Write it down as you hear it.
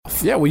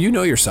yourself. Yeah, well, you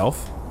know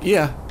yourself.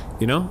 Yeah.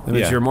 You know? And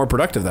if you're more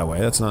productive that way,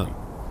 that's not...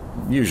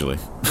 Usually.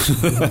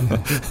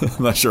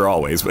 I'm not sure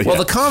always, but well,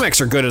 the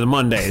comics are good on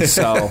Mondays,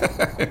 so...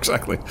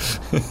 Exactly.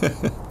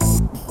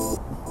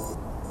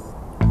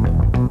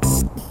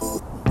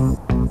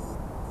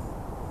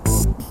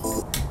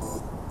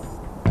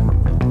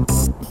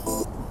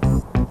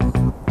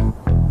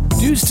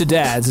 Dudes to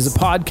Dads is a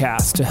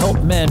podcast to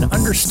help men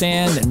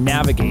understand and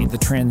navigate the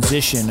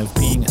transition of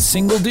being a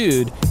single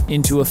dude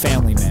into a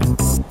family man.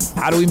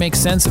 How do we make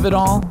sense of it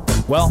all?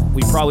 Well,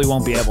 we probably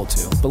won't be able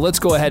to, but let's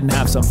go ahead and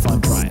have some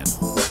fun trying.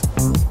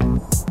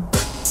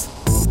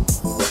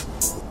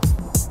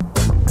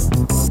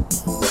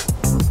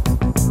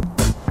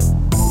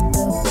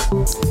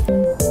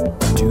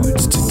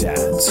 Dudes to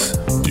Dads.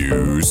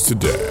 Dudes to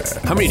Dads.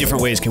 How many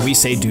different ways can we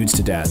say dudes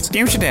to dads?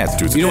 Dudes to Dads.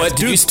 Dudes to You know dads. what?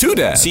 Dudes to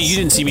Dads. See, you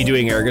didn't see me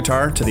doing air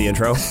guitar to the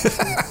intro.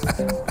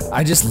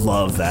 I just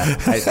love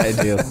that. I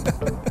do.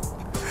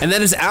 And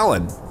that is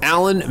Alan.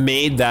 Alan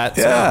made that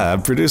sound. Yeah, I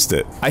produced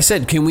it. I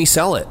said, can we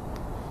sell it?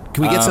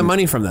 Can we get some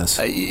money from this?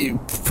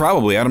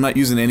 Probably. I'm not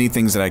using any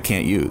things that I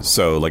can't use.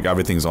 So, like,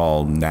 everything's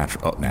all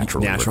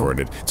naturally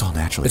recorded. It's all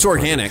naturally It's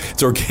recorded. organic.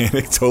 It's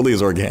organic. Totally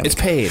is organic. It's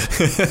paid.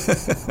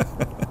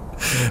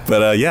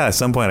 But, yeah, at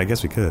some point, I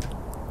guess we could.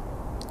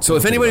 So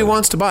if anybody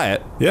wants to buy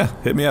it, Yeah,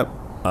 hit me up.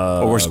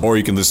 Or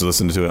you can just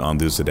listen to it on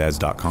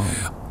dudesadads.com.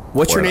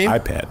 what's your name?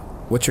 iPad.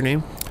 What's your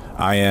name?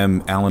 I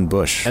am Alan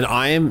Bush. And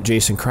I am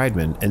Jason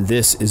Kreidman, and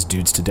this is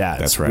Dudes to Dads.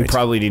 That's right. We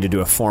probably need to do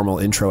a formal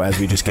intro as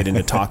we just get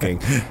into talking.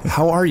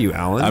 How are you,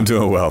 Alan? I'm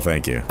doing well,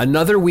 thank you.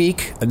 Another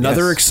week,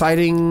 another Yes.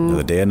 exciting...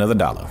 Another day, another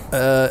dollar.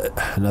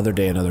 Another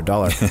day, another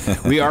dollar.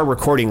 We are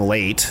recording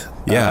late,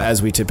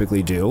 as we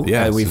typically do.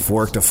 Yeah. We've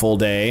worked a full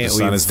day. The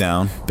sun We've is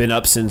down. Been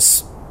up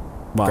since...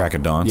 Well, Crack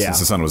of dawn, yeah. since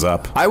the sun was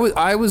up. I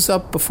was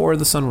up before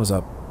the sun was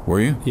up.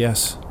 Were you?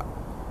 Yes.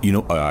 You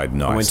know, I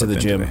went to the slept in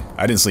gym. Today.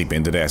 I didn't sleep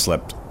in today. I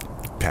slept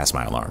past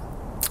my alarm.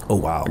 Oh,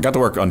 wow. I got to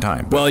work on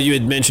time. Well, you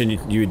had mentioned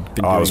you had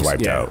been I was doing-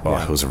 wiped yeah, out. Oh,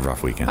 yeah. it was a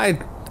rough weekend.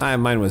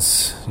 Mine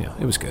was,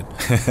 it was good.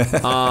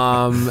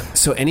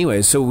 So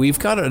anyways, so we've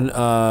got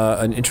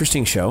an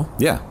interesting show.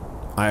 Yeah.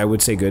 I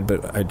would say good,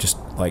 but I just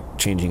like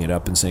changing it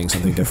up and saying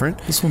something different.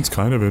 This one's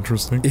kind of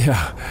interesting.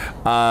 Yeah.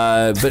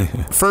 But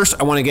first,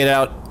 I want to get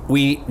out.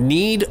 We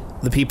need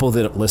the people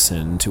that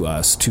listen to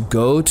us to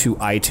go to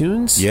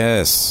iTunes.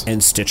 Yes.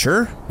 And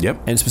Stitcher.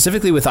 Yep. And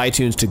specifically with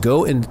iTunes to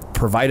go and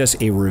provide us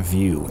a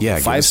review. Yeah, a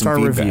give us some 5-star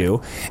feedback.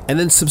 review. And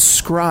then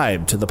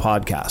subscribe to the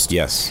podcast.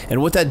 Yes.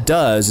 And what that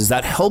does is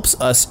that helps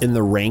us in the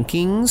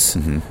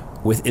rankings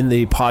within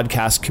the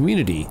podcast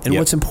community. And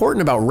Yep. what's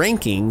important about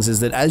rankings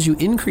is that as you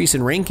increase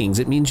in rankings,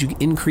 it means you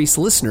increase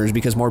listeners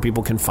because more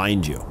people can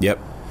find you. Yep.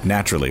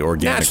 Naturally,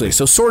 organically. Naturally.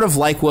 So sort of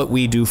like what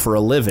we do for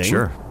a living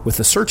Sure. with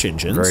the search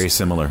engines. Very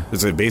similar.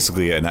 It's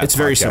basically an It's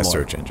very podcast similar,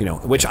 search engine.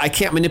 which I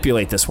can't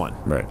manipulate this one.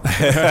 Right.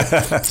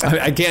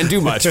 I can't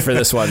do much for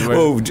this one.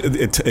 Oh,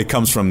 it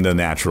comes from the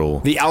natural.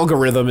 The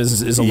algorithm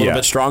is a little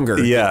bit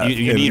stronger. Yeah.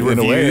 You need in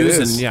a way it reviews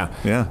is. and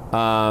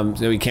Yeah.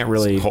 so we can't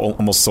really.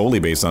 Almost solely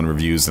based on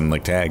reviews and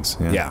like tags.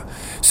 Yeah.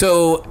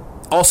 So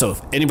also,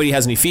 if anybody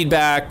has any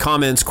feedback,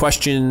 comments,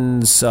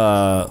 questions,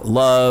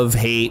 love,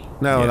 hate.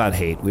 No, not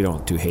hate. We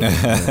don't do hate.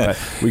 But,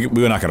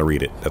 We're not going to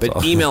read it. That's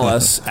all. but email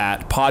us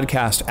at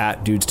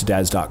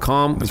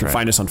podcast@dudestodads.com. You can right.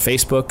 find us on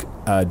Facebook,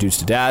 Dudes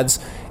to Dads,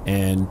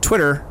 and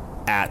Twitter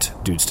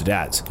 @Dudes to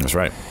Dads. That's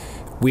right.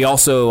 We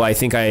also, I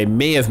think I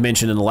may have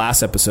mentioned in the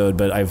last episode,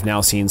 but I've now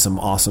seen some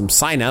awesome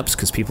signups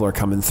because people are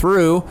coming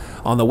through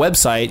on the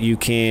website. You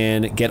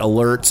can get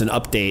alerts and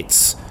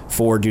updates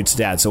for Dudes to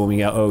Dads. So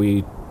when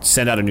we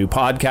send out a new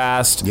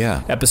podcast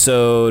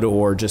episode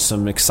or just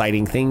some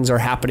exciting things are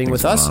happening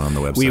with us, on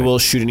the website. we will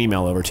shoot an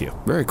email over to you.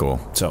 Very cool.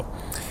 So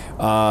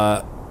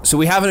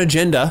we have an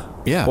agenda,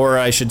 or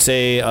I should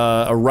say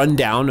a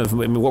rundown of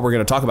what we're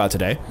going to talk about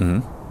today.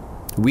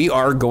 Mm-hmm. We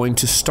are going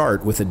to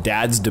start with a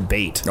dad's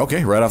debate.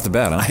 Okay, right off the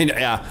bat,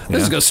 huh? Let's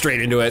just go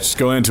straight into it. Just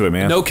go into it,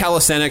 man. No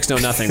calisthenics, no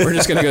nothing. We're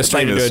just going to go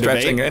straight into a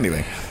stretching debate.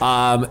 anything.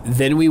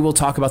 Then we will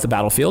talk about the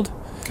battlefield.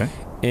 Okay.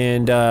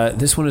 And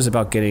this one is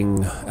about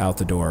getting out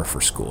the door for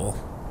school.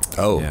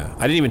 Oh. Yeah.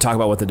 I didn't even talk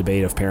about what the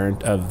debate of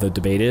the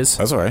debate is.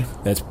 That's all right.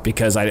 That's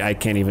because I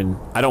can't even,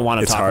 I don't want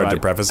to talk about it. It's hard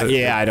to preface it?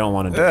 Yeah, I don't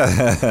want to do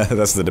it.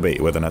 That's the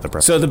debate, whether or not the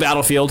preface. So the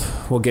battlefield,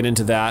 we'll get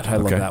into that. I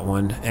love that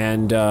one.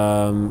 And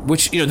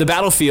which, the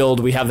battlefield,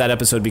 we have that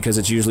episode because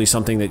it's usually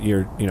something that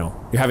you're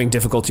having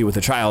difficulty with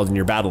a child and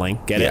you're battling.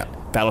 Get it?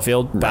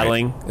 Battlefield,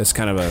 battling. It's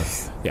kind of a,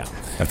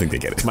 I think they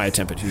get it. My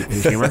attempt at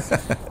humor.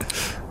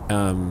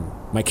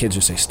 My kids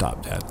just say,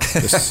 "Stop, Dad.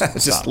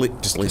 Just leave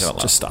it alone.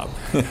 Just stop."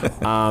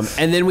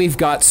 And then we've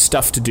got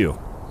stuff to do.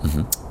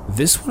 Mm-hmm.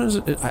 This one is,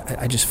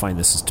 I just find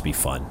this is to be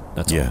fun.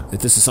 That's all.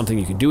 If this is something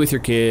you can do with your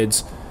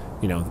kids,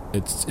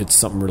 it's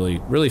something really,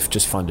 really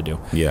just fun to do.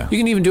 Yeah. You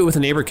can even do it with the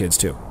neighbor kids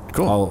too.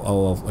 Cool.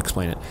 I'll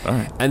explain it. All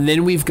right. And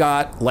then we've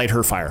got Light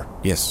Her Fire.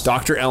 Yes.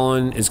 Dr.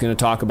 Ellen is going to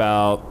talk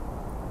about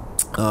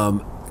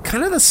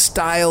kind of the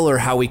style or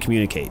how we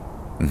communicate.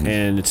 Mm-hmm.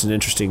 And it's an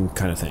interesting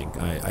kind of thing.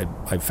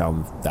 I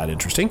found that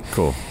interesting.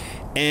 Cool.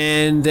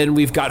 And then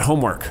we've got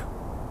homework.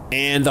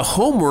 And the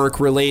homework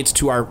relates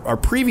to our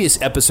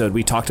previous episode.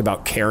 We talked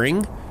about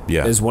caring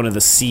as one of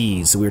the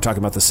C's. So we were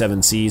talking about the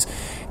 7 C's,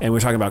 and we were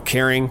talking about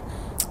caring.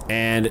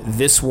 And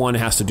this one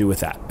has to do with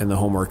that. And the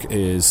homework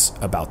is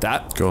about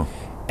that. Cool.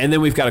 And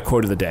then we've got a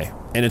quote of the day.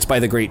 And it's by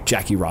the great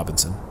Jackie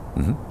Robinson.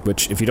 Mm-hmm.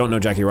 Which, if you don't know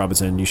Jackie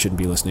Robinson, you shouldn't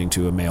be listening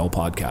to a male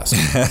podcast.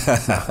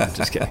 No, I'm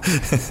just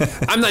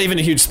kidding. I'm not even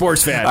a huge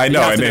sports fan. I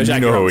know, and you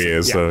know who he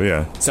is,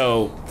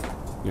 So,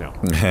 you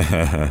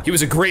know, he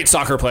was a great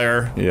soccer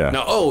player. Yeah.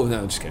 No,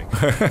 just kidding.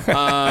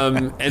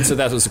 And so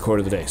that was the quote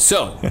of the day.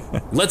 So,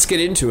 let's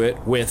get into it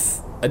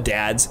with a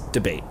dad's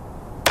debate.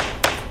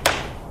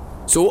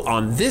 So,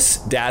 on this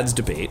dad's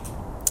debate,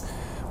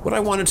 what I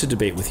wanted to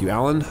debate with you,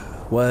 Alan,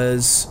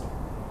 was,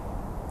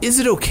 is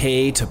it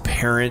okay to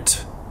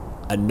parent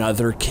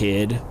another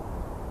kid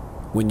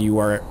when you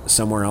are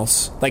somewhere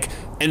else? Like,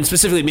 and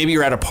specifically, maybe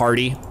you're at a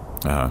party,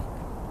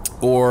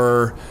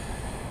 or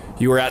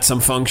you were at some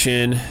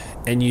function,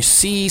 and you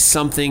see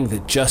something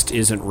that just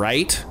isn't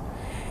right,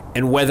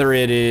 and whether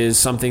it is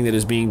something that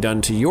is being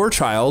done to your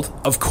child,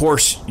 of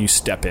course you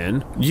step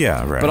in.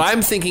 Yeah, right. But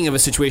I'm thinking of a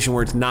situation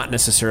where it's not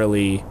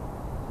necessarily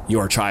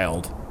your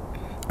child.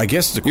 I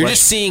guess you're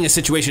just seeing a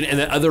situation, and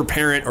the other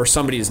parent or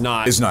somebody is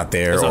not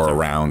there or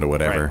around or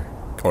whatever. Right.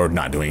 Or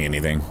not doing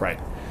anything. Right.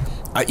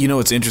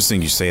 It's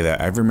interesting you say that.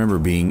 I remember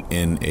being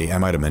I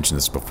might have mentioned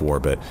this before,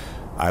 but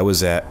I was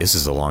this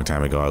is a long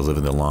time ago, I was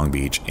living in Long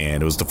Beach,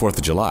 and it was the 4th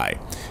of July.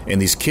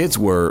 And these kids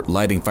were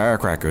lighting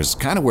firecrackers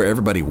kind of where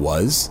everybody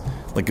was.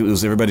 Like, it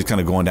was everybody kind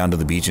of going down to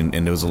the beach, and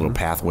there was a little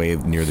pathway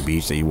near the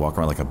beach that you walk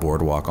around, like a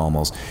boardwalk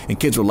almost. And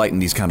kids were lighting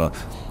these kind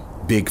of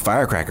big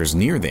firecrackers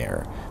near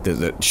there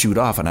that shoot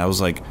off. And I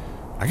was like,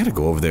 I got to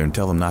go over there and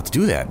tell them not to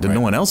do that.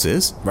 No one else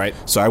is. Right.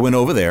 So I went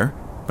over there.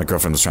 My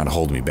girlfriend was trying to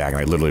hold me back,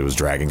 and I literally was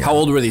dragging her. How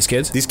old were these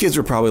kids? These kids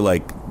were probably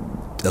like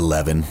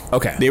 11.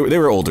 Okay. They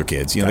were older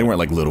kids. They weren't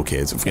like little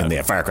kids. And they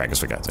had firecrackers,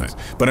 for God's sakes.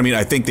 But I mean,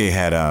 I think they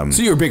had...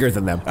 so you were bigger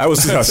than them. I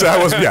was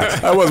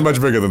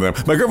much bigger than them.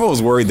 My girlfriend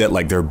was worried that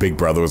like their big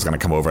brother was going to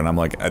come over, and I'm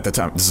like, at the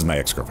time, this is my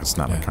ex-girlfriend, it's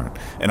not my current.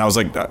 And I was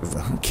like, I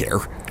don't care.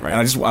 Right. And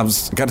I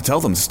was got to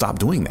tell them to stop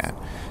doing that.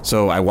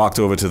 So I walked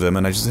over to them,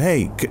 and I just said,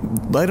 hey,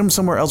 light them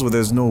somewhere else where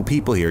there's no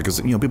people here, because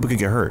people could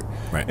get hurt.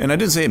 Right. And I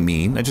didn't say it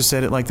mean. I just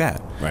said it like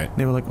that. Right. And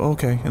they were like, oh,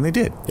 okay. And they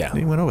did. Yeah.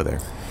 They went over there.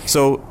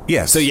 So,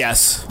 yes.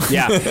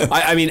 Yeah.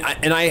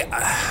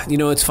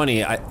 It's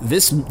funny.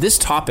 This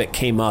topic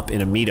came up in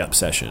a meetup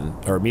session,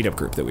 or a meetup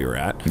group that we were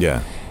at.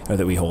 Yeah. Or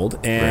that we hold.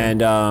 And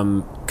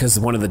because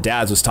one of the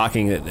dads was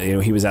talking that,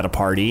 he was at a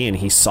party, and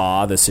he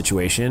saw the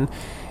situation,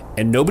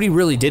 and nobody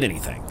really did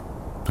anything.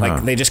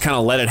 Like, they just kind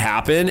of let it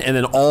happen, and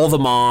then all the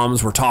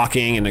moms were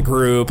talking in a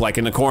group, like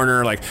in the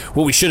corner, like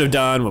what we should have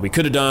done, what we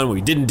could have done, what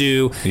we didn't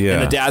do. Yeah.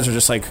 And the dads were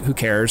just like, who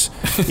cares?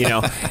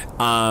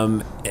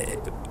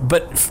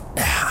 But,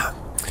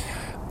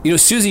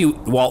 Susie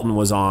Walton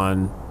was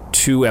on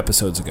 2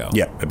 episodes ago.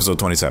 Yeah, episode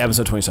 27.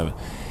 Episode 27.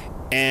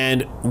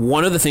 And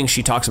one of the things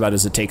she talks about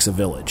is it takes a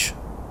village.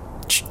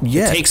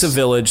 Yes. It takes a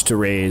village to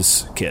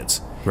raise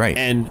kids. Right.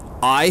 And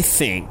I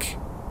think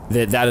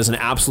that is an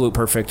absolute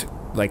perfect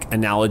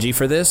analogy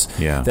for this.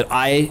 Yeah. That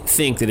I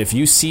think that if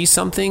you see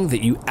something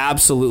that you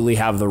absolutely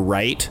have the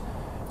right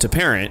to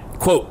parent,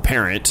 quote,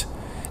 parent.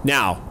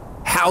 Now,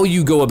 how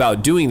you go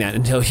about doing that,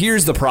 until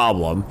here's the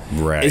problem,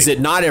 right, is that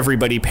not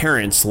everybody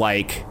parents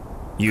like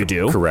you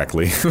do.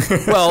 Correctly.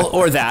 Well,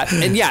 or that.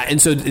 And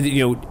so,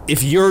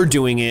 if you're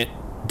doing it,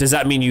 does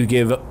that mean you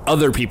give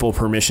other people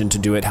permission to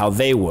do it how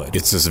they would?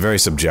 It's this very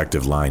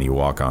subjective line you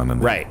walk on.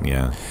 Right.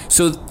 Yeah.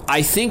 So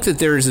I think that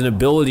there's an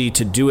ability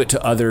to do it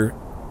to other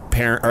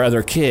parent or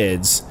other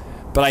kids,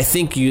 but I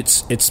think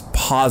it's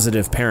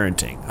positive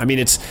parenting. I mean,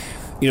 it's,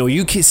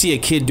 you can see a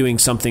kid doing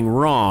something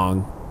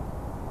wrong.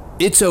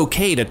 It's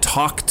okay to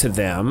talk to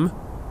them.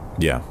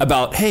 Yeah.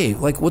 About, hey,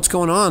 what's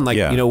going on?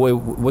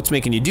 What's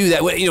making you do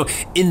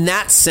that? In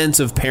that sense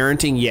of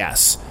parenting,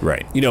 yes.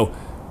 Right.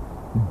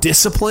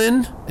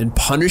 Discipline and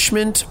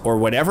punishment or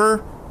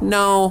whatever,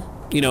 no.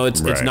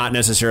 It's not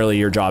necessarily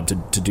your job to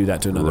do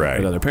that to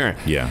another parent.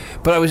 Yeah.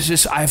 But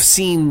I've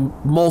seen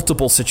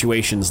multiple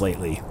situations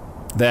lately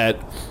that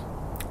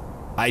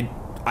I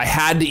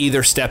had to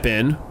either step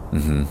in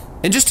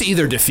and just to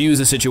either diffuse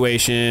a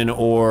situation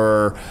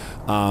or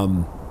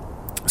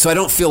so I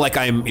don't feel like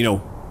I'm,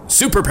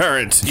 super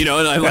parent, and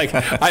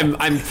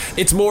I'm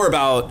it's more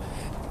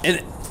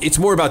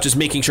about just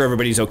making sure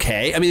everybody's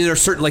okay. I mean, there's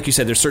certain, like you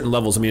said, there's certain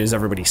levels. I mean, is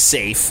everybody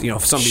safe?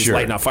 If somebody's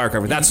lighting off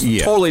firecrackers, that's a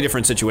totally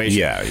different situation.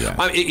 Yeah.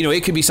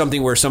 It could be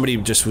something where somebody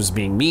just was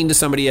being mean to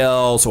somebody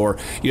else, or,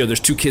 there's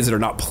 2 kids that are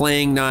not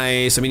playing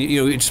nice. I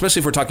mean,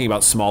 especially if we're talking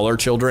about smaller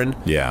children.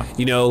 Yeah.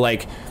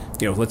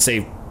 Let's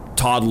say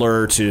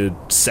toddler to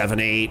 7,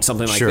 8,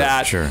 something like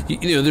that. Sure.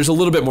 There's a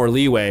little bit more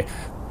leeway.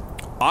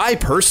 I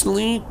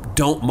personally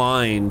don't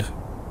mind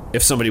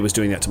if somebody was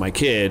doing that to my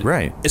kid.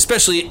 Right.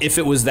 Especially if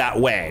it was that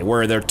way,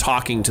 where they're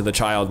talking to the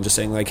child and just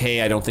saying like,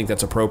 hey, I don't think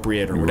that's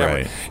appropriate or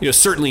whatever. Right.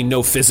 Certainly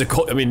no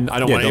physical, I mean, I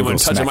don't want anyone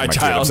touching my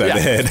child.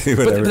 Yeah.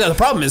 But the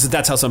problem is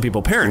that's how some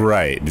people parent.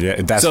 Right.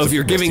 Yeah, so if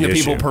you're giving the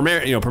people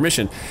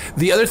permission.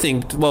 The other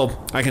thing,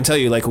 well, I can tell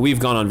you, like, we've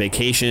gone on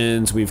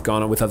vacations, we've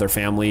gone with other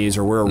families,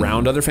 or we're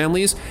around other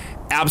families.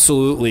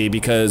 Absolutely,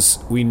 because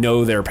we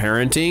know they're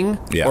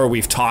parenting, or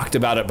we've talked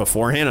about it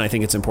beforehand, and I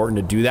think it's important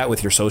to do that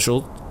with your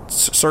social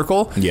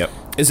circle. Yep.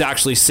 Is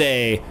actually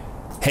say,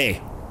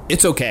 hey,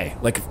 it's okay.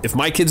 Like, if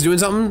my kid's doing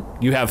something,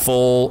 you have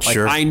full... Like,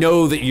 sure. I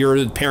know that your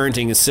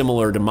parenting is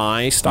similar to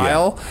my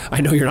style. Yeah.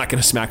 I know you're not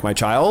going to smack my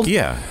child.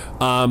 Yeah.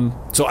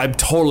 So I'm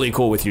totally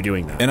cool with you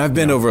doing that. And I've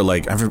been over,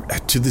 like,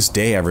 to this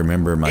day, I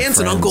remember my aunts friends,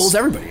 and uncles,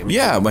 everybody. I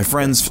mean, my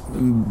friends'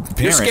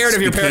 parents. You're scared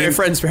of your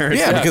friends' parents.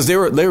 Yeah, because they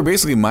were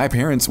basically my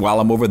parents while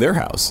I'm over their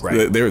house.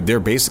 Right. They're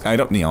basically, I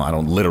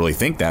don't literally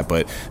think that,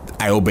 but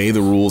I obey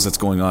the rules that's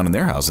going on in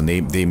their house, and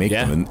they make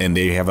them, and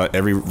they have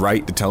every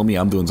right to tell me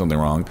I'm doing something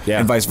wrong,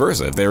 and vice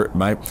versa. If they're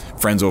my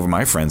friends over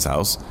my friend's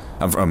house,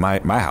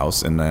 my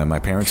house, and my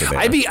parents are there.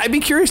 I'd be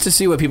curious to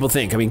see what people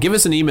think. I mean, give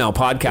us an email,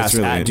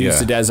 podcast at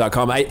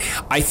dudestadads.com.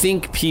 I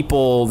think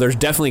people, there's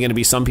definitely going to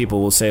be some people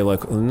who will say,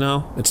 look,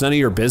 no, it's none of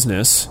your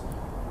business.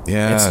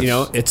 Yeah,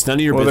 it's none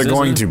of your business. Well, they're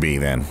going to be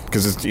then,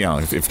 because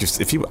it's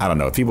if people, I don't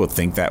know, if people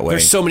think that way.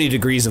 There's so many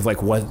degrees of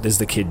like, what is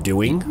the kid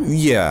doing?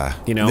 Yeah,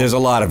 there's a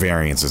lot of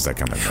variances that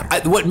come in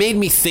there. What made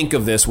me think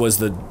of this was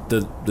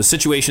the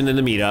situation in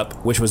the meetup,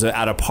 which was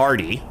at a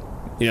party.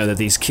 That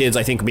these kids,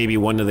 I think maybe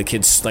one of the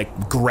kids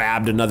like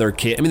grabbed another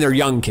kid. I mean, they're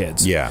young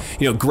kids. Yeah.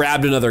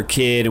 Grabbed another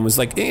kid and was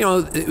like,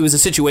 it was a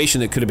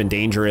situation that could have been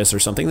dangerous or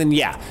something. Then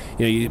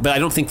but I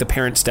don't think the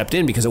parent stepped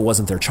in because it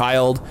wasn't their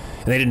child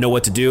and they didn't know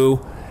what to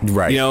do.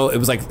 Right. It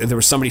was like there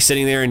was somebody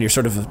sitting there and you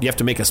have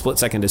to make a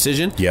split-second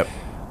decision. Yep.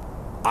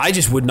 I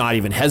just would not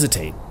even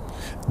hesitate.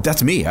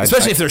 That's me.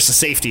 Especially if there's a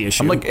safety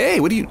issue. I'm like, hey,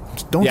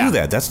 don't do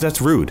that.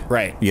 That's rude.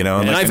 Right. And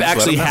I've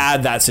actually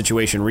had that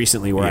situation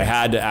recently where I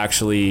had to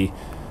actually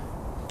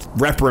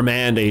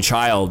reprimand a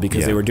child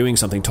because they were doing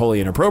something totally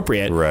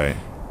inappropriate. Right.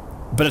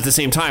 But at the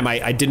same time,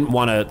 I didn't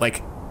want to,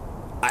 like,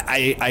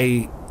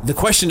 the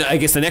question, I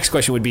guess the next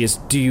question would be is,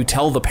 do you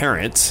tell the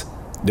parents?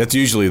 That's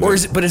usually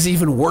is it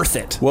even worth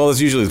it? Well,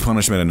 it's usually the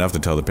punishment enough to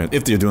tell the parents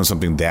if they're doing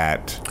something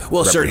that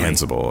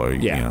reprehensible. Or,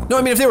 No,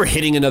 I mean, if they were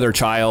hitting another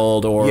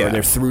child or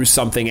they threw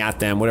something at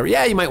them, whatever,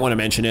 you might want to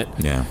mention it.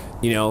 Yeah.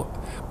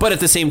 But at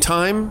the same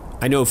time,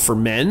 I know for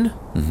men,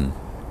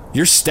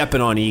 you're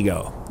stepping on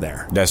ego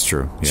there. That's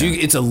true.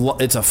 Yeah. So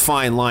it's a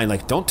fine line.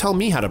 Like, don't tell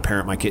me how to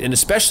parent my kid. And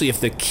especially if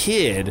the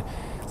kid,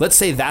 let's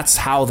say that's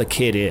how the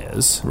kid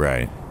is.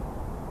 Right.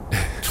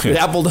 The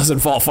apple doesn't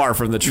fall far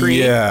from the tree.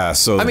 Yeah.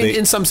 So I mean,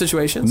 in some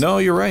situations. No,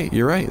 you're right.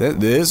 You're right.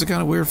 That is a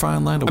kind of weird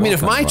fine line to walk. I mean,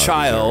 if my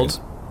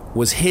child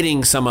was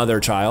hitting some other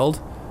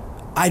child,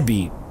 I'd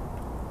be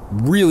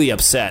really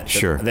upset.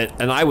 Sure.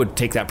 And I would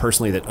take that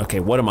personally that,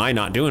 okay, what am I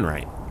not doing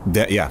right?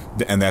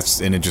 And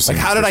that's an interesting.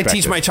 Like, how did I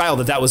teach my child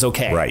that was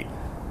okay?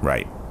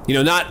 Right.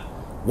 Not,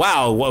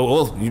 wow,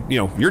 well,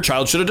 your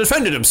child should have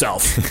defended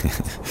himself.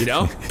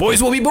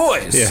 Boys will be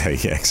boys. Yeah,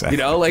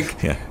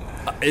 exactly.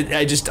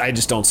 I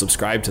just don't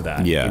subscribe to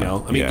that. Yeah.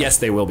 I mean, yes,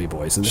 they will be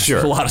boys, and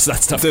sure. a lot of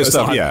that stuff goes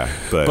on. Yeah,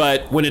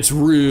 but when it's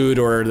rude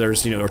or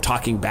there's or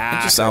talking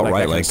back, just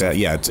outright like that.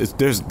 Yeah,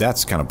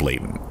 that's kind of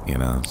blatant.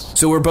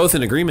 So we're both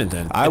in agreement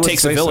then. It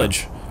takes a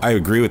village. So. I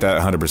agree with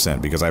that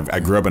 100% because I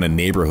grew up in a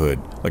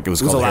neighborhood, like it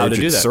was called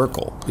Heritage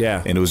Circle.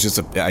 Yeah. And it was just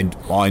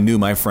I knew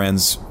my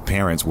friends'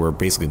 parents were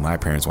basically my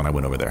parents when I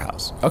went over their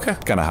house. Okay.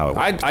 Kind of how it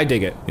worked. I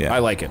dig it. Yeah. I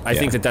like it. I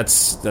think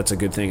that's a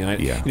good thing.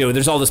 And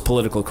there's all this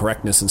political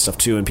correctness and stuff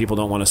too, and people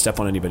don't want to step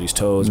on anybody's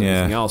toes or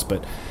anything else.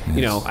 But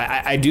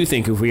I do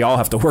think if we all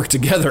have to work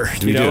together,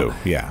 we do.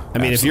 Yeah. I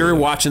mean, if you're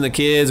watching the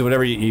kids or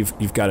whatever,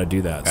 you've got to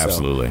do that.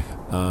 Absolutely.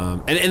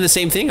 And the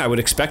same thing, I would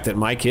expect that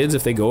my kids,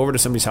 if they go over to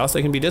somebody's house,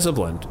 they can be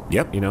disciplined.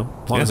 Yep.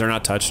 As long as they're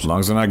not touched. As long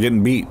as they're not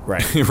getting beat.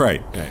 Right.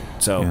 Right.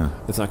 So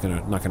it's not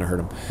gonna hurt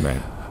them.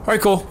 Right. All right,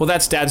 cool. Well,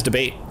 that's Dad's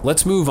debate.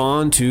 Let's move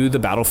on to the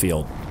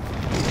battlefield.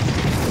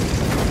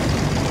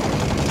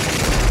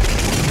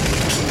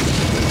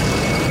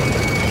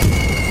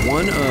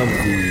 One of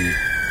the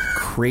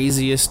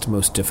craziest,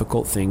 most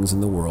difficult things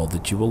in the world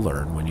that you will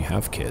learn when you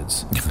have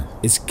kids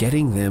is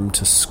getting them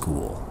to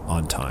school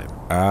on time.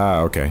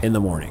 Okay. In the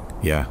morning.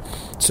 Yeah.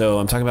 So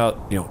I'm talking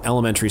about,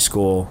 elementary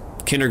school,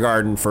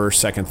 kindergarten, first,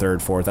 second,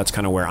 third, fourth. That's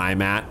kind of where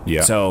I'm at.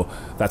 Yeah. So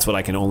that's what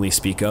I can only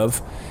speak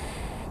of.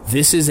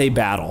 This is a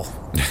battle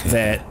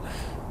that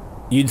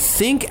you'd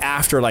think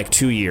after like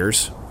 2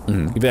 years,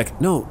 you'd be like,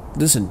 no,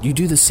 listen, you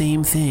do the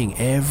same thing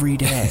every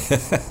day.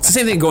 It's the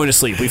same thing going to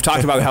sleep. We've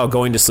talked about how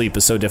going to sleep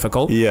is so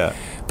difficult. Yeah.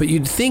 But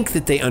you'd think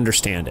that they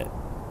understand it.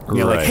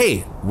 You're like,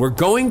 hey, we're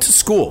going to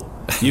school.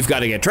 You've got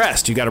to get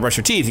dressed. You got to brush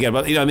your teeth.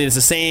 It's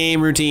the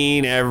same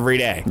routine every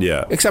day.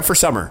 Yeah. Except for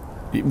summer.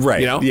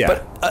 Right. You know? Yeah.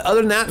 But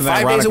other than that,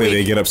 5 days a week.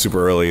 They get up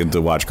super early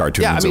to watch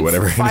cartoons or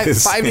whatever. 5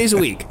 days a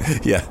week.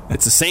 Yeah.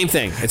 It's the same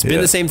thing. It's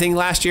been the same thing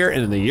last year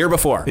and the year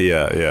before.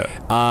 Yeah.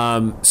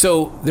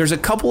 So there's a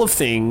couple of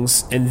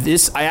things, and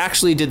I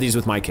actually did these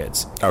with my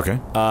kids. Okay.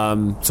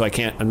 So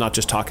I'm not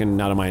just talking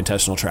out of my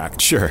intestinal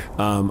tract. Sure.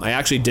 I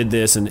actually did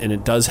this, and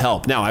it does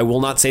help. Now, I will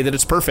not say that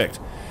it's perfect.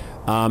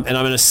 And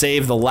I'm going to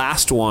save the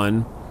last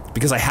one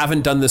because I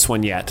haven't done this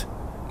one yet.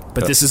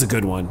 But this is a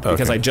good one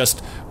because I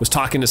just was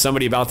talking to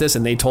somebody about this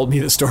and they told me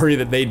the story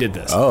that they did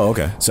this. Oh,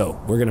 okay.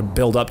 So we're going to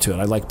build up to it.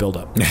 I like build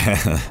up.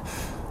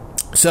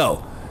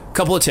 So, a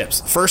couple of tips.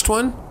 First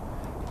one,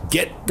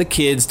 get the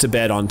kids to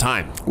bed on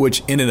time.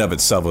 Which in and of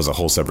itself was a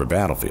whole separate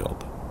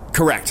battlefield.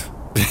 Correct.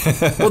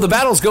 Well, the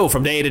battles go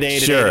from day to day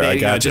to day to day. I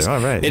got you. All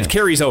right, it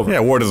carries over.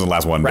 Yeah, war doesn't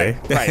last one day.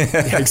 Right,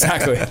 yeah,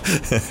 exactly.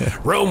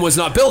 Rome was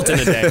not built in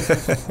a day.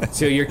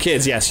 So your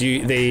kids, yes,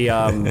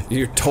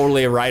 you're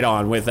totally right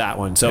on with that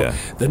one. So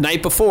the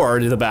night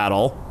before the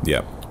battle,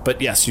 but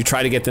yes, you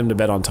try to get them to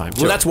bed on time.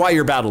 Well, that's why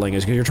you're battling,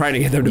 is because you're trying to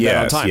get them to bed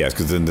on time. Yes,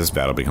 because then this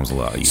battle becomes a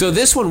lot easier. So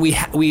this one,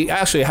 we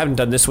actually haven't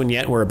done this one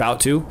yet. We're about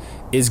to,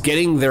 is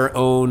getting their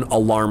own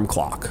alarm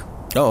clock.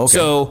 Oh, okay.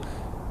 So,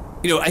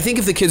 I think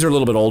if the kids are a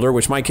little bit older,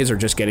 which my kids are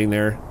just getting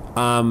there,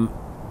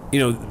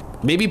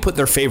 maybe put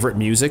their favorite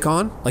music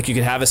on. Like you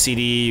could have a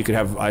CD, you could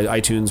have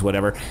iTunes,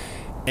 whatever,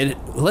 and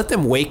let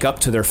them wake up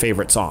to their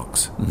favorite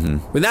songs. Mm-hmm.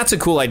 But that's a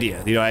cool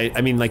idea.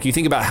 I mean, like you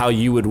think about how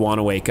you would want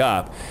to wake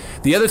up.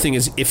 The other thing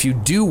is if you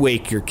do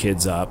wake your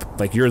kids up,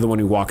 like you're the one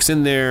who walks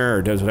in there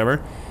or does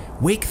whatever,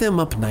 wake them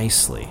up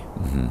nicely.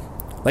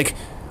 Mm-hmm. Like,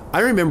 I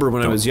remember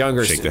when I was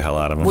younger. Shake the hell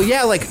out of them. Well,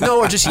 yeah,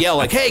 or just yell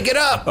like, "Hey, get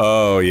up!"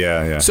 Oh,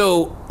 yeah.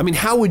 So, I mean,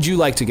 how would you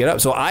like to get up?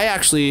 So, I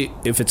actually,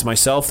 if it's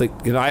myself,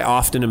 I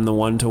often am the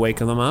one to wake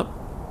them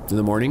up in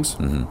the mornings.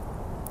 Mm-hmm.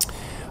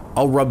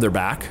 I'll rub their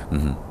back,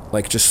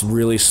 like just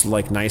really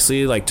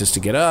nicely, like just to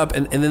get up,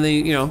 and then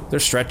they, they're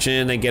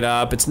stretching, they get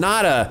up. It's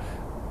not a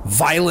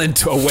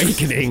violent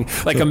awakening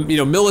like a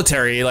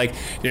military, like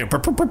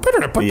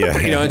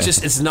it's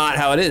just, it's not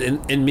how it is.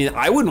 And I mean,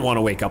 I wouldn't want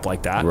to wake up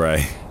like that,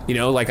 right?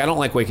 Like I don't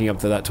like waking up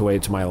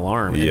to my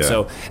alarm.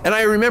 And and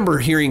I remember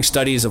hearing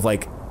studies of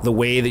like the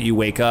way that you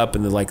wake up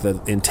and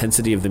the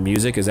intensity of the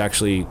music has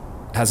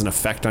an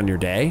effect on your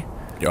day.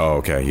 Oh,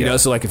 okay. Yeah.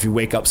 So like if you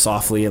wake up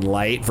softly and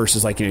light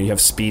versus like, you have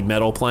speed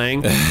metal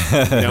playing,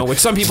 which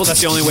some people, that's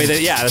the only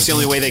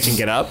way they can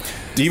get up.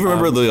 Do you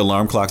remember the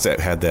alarm clocks that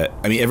had that?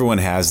 I mean, everyone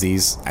has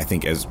these, I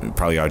think, as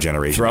probably our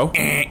generation. Throw?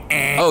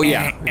 Oh,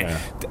 yeah.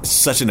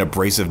 Such an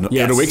abrasive noise.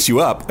 Yes. It wakes you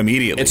up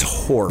immediately. It's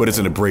horrible. But it's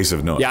an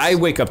abrasive noise. Yeah, I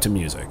wake up to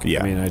music.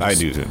 Yeah, I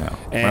do too now.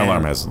 My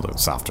alarm has a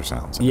softer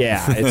sound. So.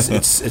 Yeah,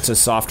 it's a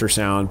softer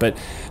sound. But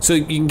so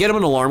you can get them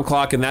an alarm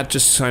clock, and that's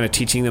just kind of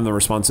teaching them the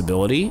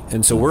responsibility.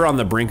 And so we're on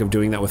the brink of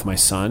doing that with my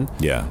son.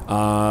 Yeah.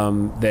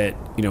 That,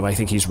 I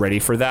think he's ready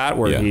for that,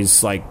 where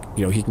he's like,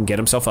 he can get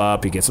himself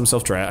up, he gets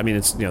himself dressed. I mean,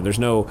 it's, there's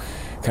no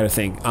kind of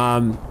thing.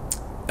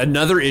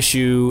 Another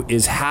issue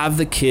is have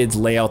the kids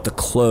lay out the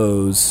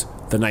clothes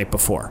the night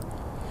before.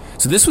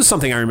 So this was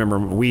something I remember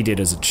we did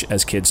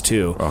as kids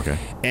too. Okay.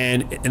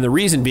 And the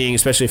reason being,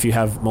 especially if you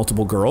have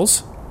multiple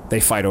girls, they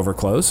fight over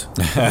clothes.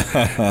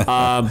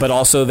 But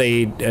also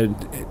they,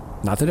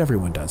 not that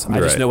everyone does. I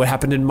just know what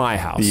happened in my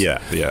house. Yeah.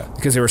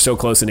 Because they were so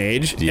close in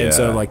age. Yeah. And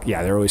so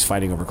they're always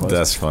fighting over clothes.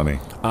 That's funny.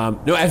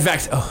 No, in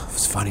fact,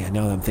 it's funny. I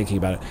know that I'm thinking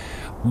about it.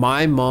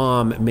 My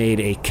mom made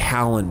a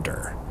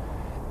calendar.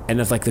 And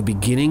at the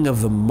beginning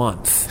of the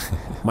month,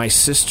 my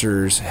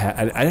sisters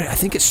had, I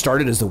think it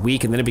started as the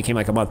week and then it became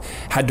like a month,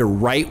 had to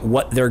write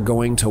what they're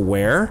going to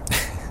wear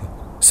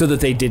so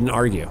that they didn't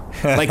argue.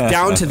 Like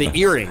down to the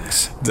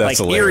earrings. That's like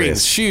hilarious.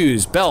 Earrings,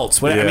 shoes,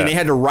 belts. Whatever. Yeah. I mean, they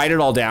had to write it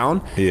all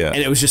down. Yeah. And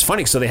it was just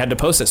funny. So they had to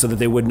post it so that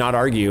they would not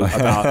argue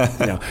about,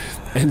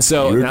 And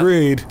so you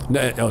agreed.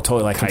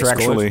 Totally like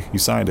contractually, you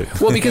signed it.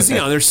 Well, because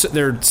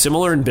they're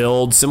similar in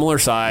build, similar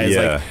size,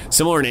 like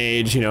similar in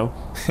age,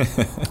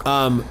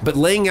 But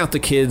laying out the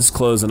kids'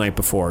 clothes the night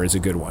before is a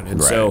good one.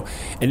 And so,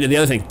 and the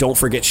other thing, don't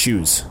forget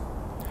shoes.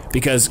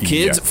 Because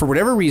kids, for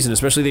whatever reason,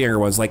 especially the younger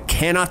ones,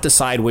 cannot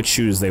decide which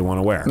shoes they want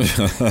to wear.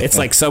 It's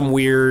like some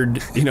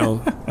weird,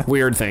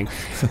 weird thing.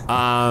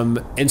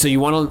 And so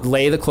you want to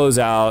lay the clothes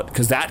out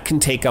because that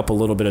can take up a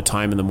little bit of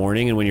time in the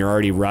morning. And when you're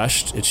already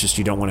rushed, it's just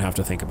you don't want to have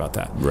to think about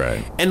that.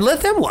 Right. And let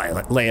them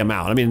lay them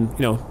out. I mean,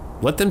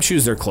 let them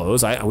choose their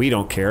clothes. We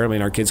don't care. I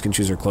mean, our kids can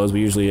choose their clothes.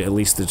 We usually at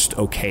least just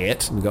okay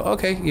it and go,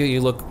 okay,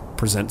 you look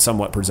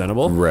somewhat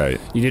presentable. Right.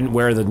 You didn't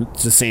wear the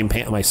same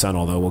pants. My son,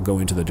 although, will go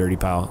into the dirty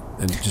pile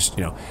and just,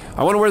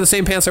 I want to wear the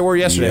same pants I wore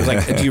yesterday. Yeah. I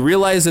was like, do you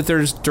realize that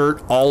there's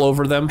dirt all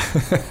over them?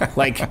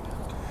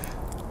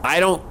 I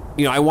don't,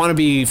 I want to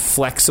be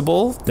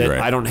flexible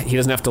that he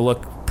doesn't have to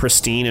look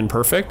pristine and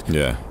perfect.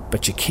 Yeah.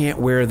 But you can't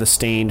wear the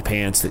stained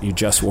pants that you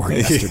just wore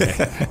yesterday.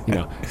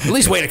 At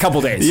least wait a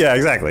couple days. Yeah,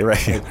 exactly.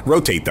 Right.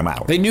 Rotate them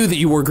out. They knew that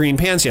you wore green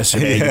pants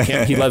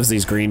yesterday. He loves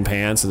these green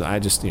pants. And I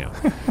just,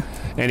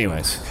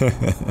 Anyways,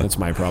 that's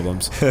my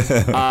problems.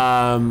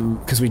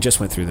 Because we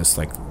just went through this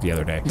the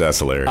other day. That's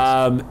hilarious.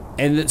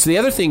 And so the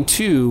other thing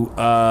too,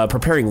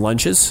 preparing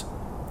lunches.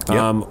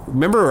 Yep.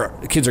 Remember,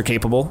 kids are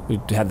capable. We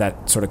had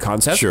that sort of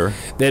concept. Sure.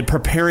 They're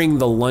preparing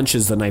the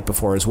lunches the night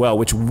before as well,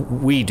 which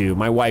we do.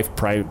 My wife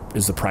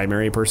is the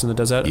primary person that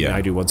does that. Yeah. And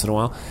I do once in a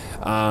while.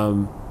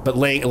 But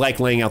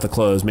laying out the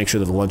clothes, make sure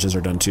that the lunches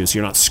are done too, so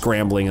you're not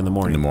scrambling in the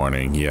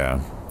morning.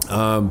 Yeah.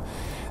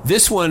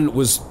 This one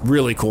was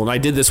really cool, and I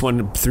did this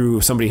one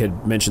through somebody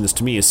had mentioned this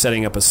to me, is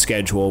setting up a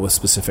schedule with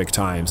specific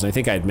times. And I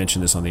think I had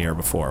mentioned this on the air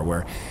before,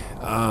 where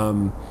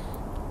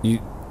you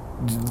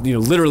know,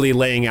 literally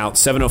laying out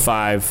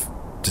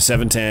 7:05 to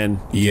 7:10.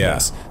 Yeah.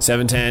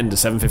 7:10 to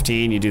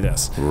 7:15. You do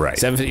this. Right.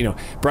 7:15. You know,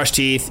 brush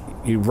teeth.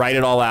 You write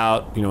it all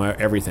out. You know,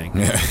 everything.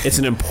 It's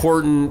an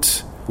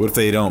important. What if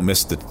they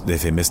miss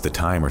the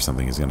time or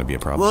something is going to be a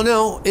problem? Well,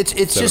 no, it's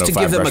just to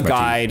give them a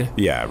guide.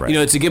 Yeah, right. You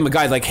know, it's to give them a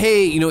guide, like,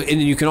 hey, you know,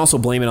 and you can also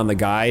blame it on the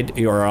guide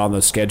or on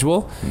the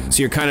schedule. Mm-hmm.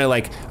 So you're kind of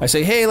like, I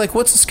say, hey, like,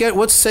 what's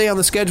say on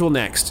the schedule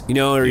next? You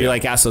know, or you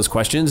like ask those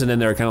questions, and then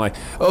they're kind of like,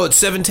 oh, it's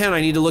 7:10.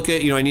 I need to look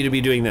at, you know, I need to be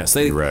doing this.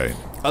 Right.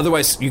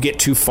 Otherwise, you get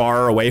too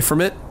far away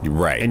from it,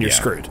 right, and you're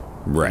screwed.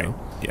 Right. You know?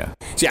 Yeah.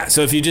 So, yeah.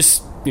 So if you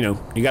just, you know,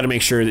 you got to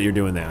make sure that you're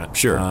doing that.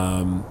 Sure.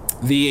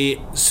 So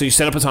you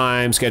set up a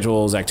time,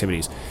 schedules,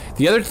 activities.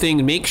 The other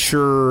thing, make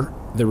sure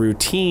the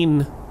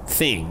routine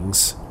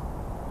things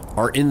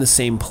are in the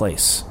same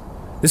place.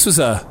 This was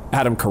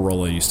Adam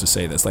Carolla used to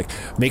say this, like,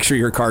 make sure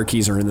your car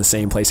keys are in the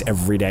same place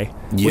every day.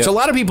 Yep. Which a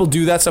lot of people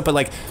do that stuff, but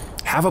like,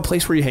 have a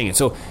place where you hang it.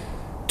 So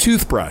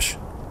toothbrush,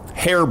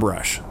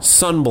 hairbrush,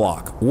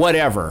 sunblock,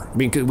 whatever. I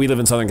mean, we live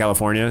in Southern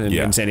California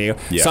in San Diego.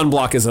 Yeah.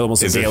 Sunblock is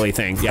almost a daily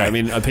thing. Yeah, I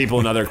mean,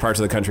 people in other parts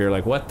of the country are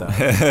like, what the?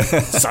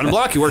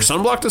 Sunblock? You wear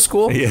sunblock to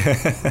school?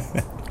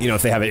 Yeah. You know,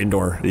 if they have it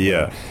indoor.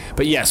 Yeah.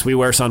 But yes, we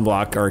wear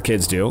sunblock. Our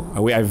kids do.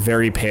 We have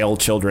very pale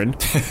children.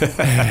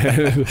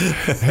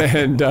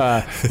 And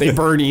they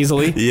burn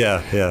easily.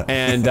 Yeah, yeah.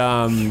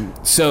 And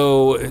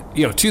so,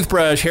 you know,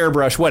 toothbrush,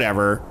 hairbrush,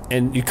 whatever.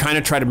 And you kind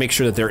of try to make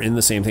sure that they're in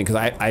the same thing.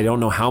 Because I don't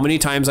know how many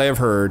times I have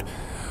heard,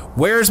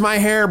 where's my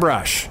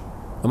hairbrush?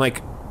 I'm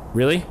like,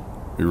 really?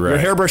 Right. Your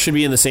hairbrush should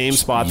be in the same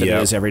spot that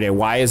it is every day.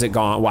 Why is it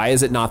gone? Why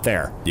is it not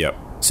there? Yep.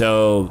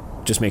 So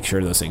just make sure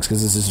of those things,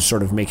 because this is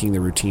sort of making the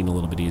routine a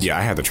little bit easier. Yeah,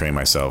 I had to train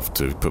myself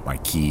to put my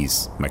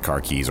keys, my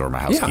car keys or my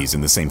house keys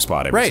in the same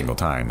spot every single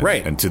time.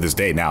 And to this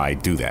day now I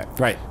do that.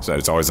 Right. So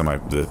it's always in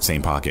the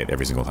same pocket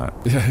every single time.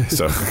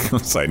 So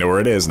I know where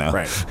it is now.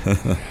 Right.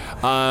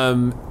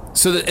 And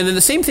then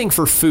the same thing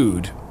for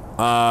food.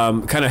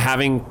 Kind of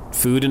having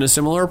food in a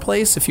similar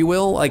place, if you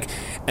will, like,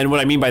 and what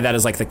I mean by that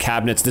is like the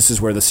cabinets. This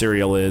is where the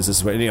cereal is. This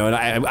is what, you know, and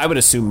I would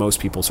assume most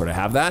people sort of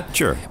have that.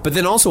 Sure. But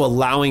then also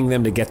allowing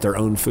them to get their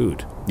own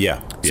food.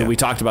 Yeah. So we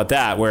talked about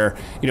that, where,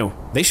 you know,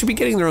 they should be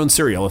getting their own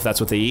cereal if that's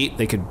what they eat.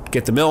 They could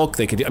get the milk.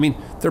 They could. I mean,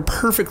 they're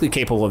perfectly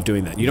capable of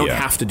doing that. You don't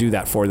have to do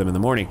that for them in the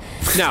morning.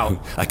 Now,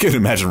 I couldn't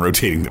imagine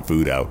rotating the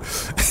food out.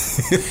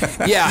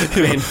 Yeah,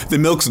 I mean, the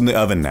milk's in the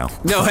oven now.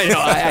 No, I know.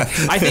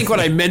 I think what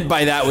I meant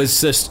by that was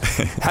just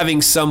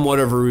having somewhat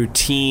of a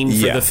routine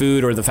for the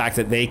food, or the fact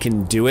that they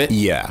can do it.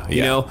 Yeah,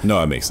 you know. No,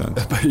 that makes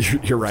sense.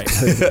 But you're right.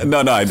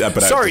 No.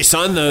 Sorry,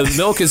 son. The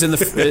milk is in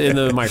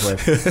the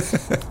microwave.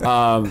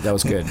 That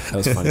was good. That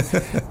was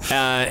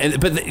funny.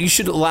 But you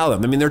should allow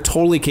them. I mean, they're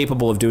totally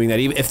capable of doing that.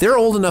 Even if they're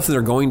old enough and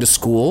they're going to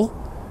school,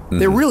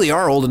 they really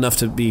are old enough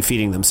to be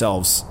feeding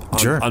themselves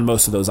on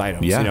most of those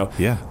items. Yeah,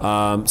 you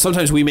know?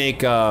 Sometimes we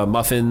make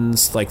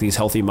muffins, like these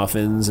healthy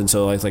muffins, and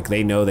so like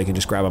they know they can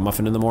just grab a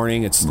muffin in the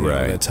morning. It's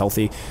it's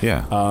healthy.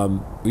 Yeah.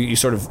 You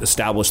sort of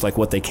establish like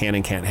what they can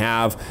and can't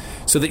have,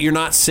 so that you're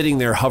not sitting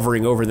there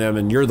hovering over them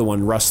and you're the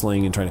one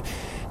rustling and trying to.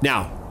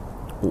 Now,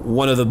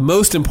 one of the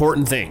most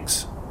important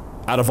things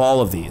out of all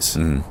of these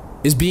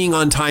is being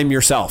on time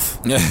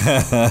yourself.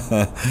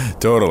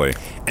 Totally.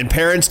 And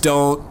parents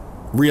don't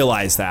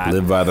realize that.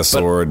 Live by the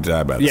sword,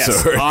 die by the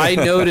sword. I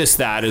noticed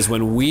that is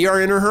when we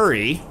are in a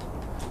hurry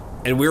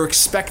and we're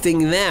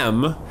expecting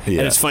them.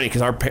 And it's funny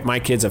because my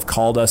kids have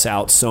called us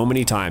out so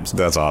many times.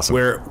 That's awesome.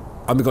 Where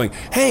I'm going,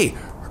 hey,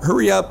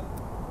 hurry up,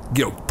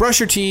 brush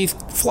your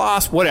teeth,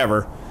 floss,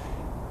 whatever.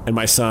 And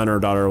my son or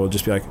daughter will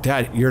just be like,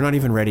 Dad, you're not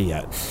even ready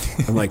yet.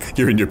 I'm like,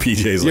 you're in your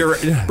PJs.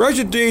 Like, brush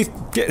your teeth.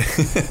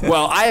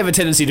 Well, I have a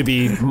tendency to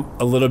be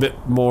a little bit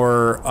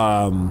more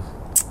on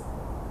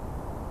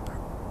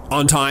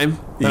time.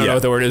 I don't know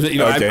what the word is. You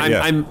know, okay,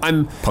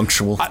 I'm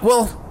punctual.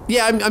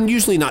 I'm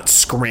usually not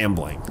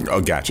scrambling.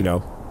 Oh, gotcha. You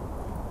know,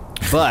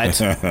 but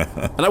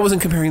and I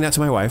wasn't comparing that to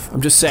my wife. I'm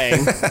just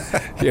saying,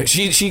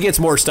 she gets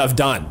more stuff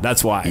done.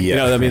 That's why. Yeah. You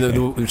know, I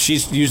mean,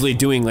 she's usually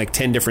doing like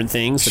 10 different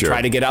things to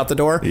try to get out the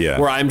door. Yeah.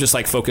 Where I'm just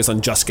like focused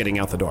on just getting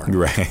out the door.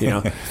 Right. You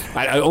know,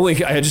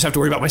 I just have to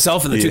worry about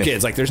myself and the two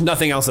kids. Like, there's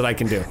nothing else that I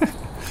can do.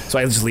 So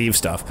I just leave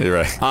stuff. You're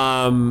right.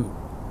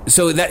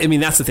 So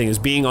that's the thing, is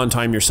being on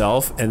time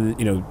yourself, and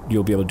you know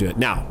you'll be able to do it.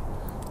 Now,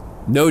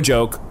 no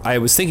joke, I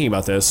was thinking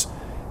about this,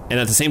 and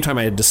at the same time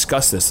I had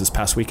discussed this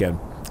past weekend,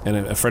 and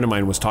a friend of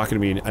mine was talking to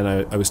me, and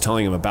I was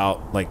telling him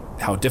about like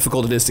how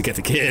difficult it is to get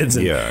the kids,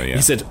 and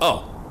he said,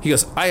 he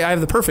goes, I have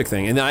the perfect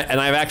thing, and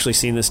I've actually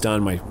seen this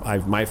done.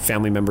 My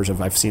family members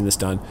I've seen this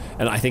done,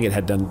 and I think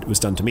it was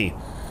done to me.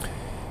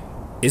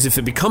 is if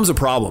it becomes a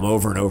problem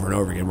over and over and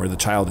over again where the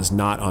child is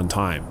not on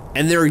time.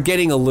 And they're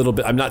getting a little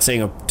bit, I'm not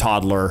saying a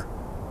toddler,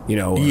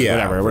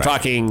 whatever. We're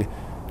talking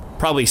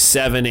probably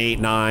 7, 8,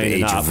 9. The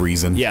age of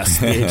reason. Yes,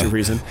 the age of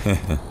reason.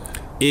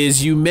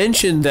 Is you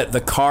mentioned that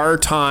the car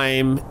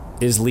time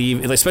is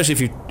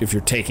especially if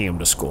you're taking them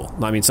to school.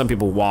 I mean, some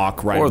people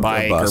walk, ride a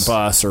bike or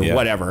bus or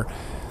whatever.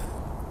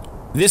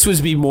 This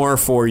would be more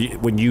for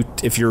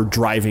if you're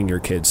driving your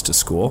kids to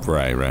school.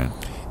 Right.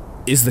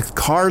 Is the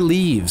car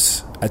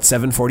leaves at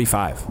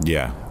 7:45.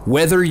 Yeah.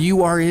 Whether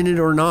you are in it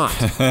or not.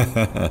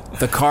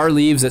 The car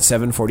leaves at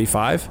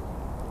 7:45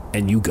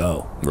 and you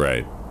go.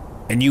 Right.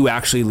 And you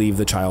actually leave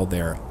the child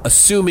there,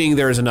 assuming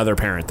there is another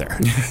parent there.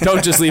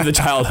 Don't just leave the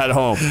child at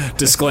home.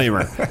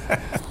 Disclaimer.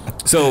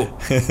 So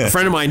a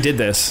friend of mine did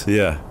this.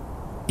 Yeah.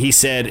 He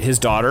said his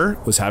daughter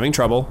was having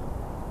trouble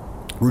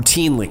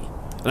routinely.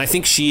 And I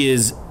think she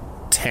is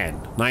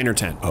 9 or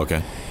 10.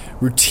 Okay.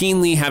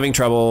 Routinely having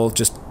trouble,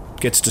 just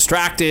gets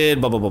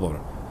distracted, blah, blah, blah, blah.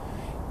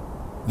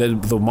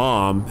 The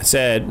mom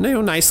said,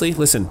 nicely,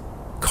 listen,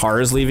 car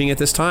is leaving at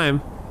this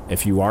time.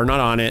 If you are not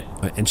on it,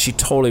 and she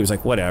totally was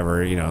like,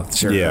 whatever,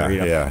 sure.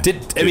 Yeah.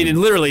 And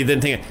literally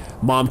didn't think it.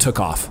 Mom took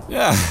off.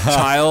 Yeah.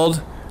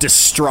 Child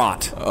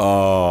distraught.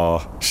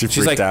 Oh,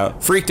 she's like,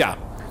 out. Freaked out.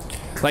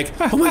 Like,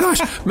 oh my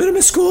gosh, I'm going to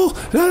miss school.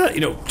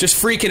 Just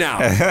freaking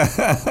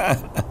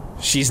out.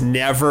 She's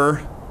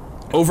never,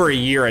 over a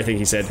year, I think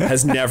he said,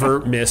 has never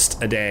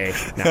missed a day.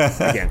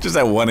 Again. Just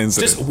that one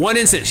incident. Just one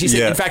incident. She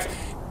said,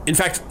 in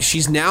fact,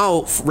 she's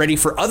now ready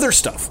for other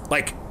stuff.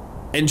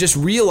 And just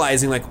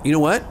realizing, you know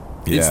what?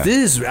 This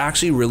is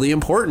actually really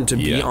important to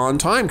be on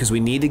time because we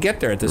need to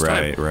get there at this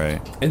time.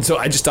 Right. And so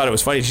I just thought it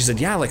was funny. She said,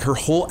 her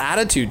whole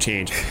attitude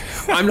changed.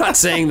 I'm not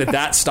saying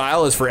that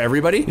style is for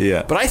everybody.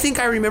 Yeah. But I think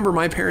I remember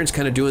my parents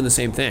kind of doing the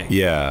same thing.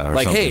 Yeah.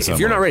 Hey, if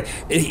you're not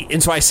ready.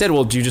 And so I said,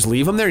 well, do you just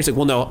leave him there? He said,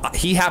 well, no,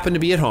 he happened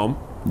to be at home.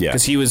 Yeah.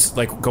 Because he was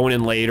going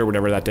in late or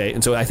whatever that day.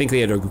 And so I think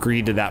they had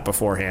agreed to that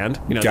beforehand.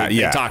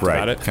 They talked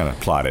about it. Kind of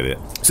plotted it.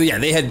 So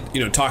they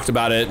had, talked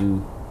about it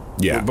and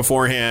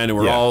beforehand, and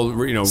we're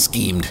all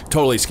schemed,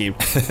 totally schemed.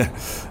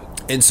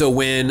 And so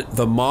when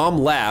the mom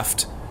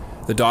left,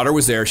 the daughter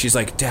was there. She's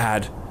like,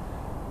 Dad,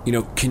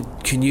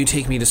 can you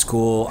take me to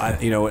school?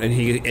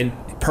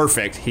 And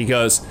perfect. He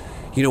goes,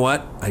 you know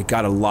what? I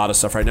got a lot of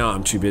stuff right now.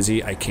 I'm too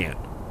busy. I can't.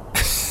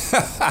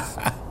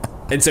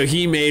 And so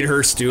he made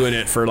her stew in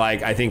it for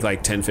I think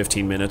 10,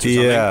 15 minutes or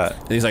something. Yeah.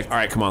 And he's like, all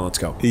right, come on, let's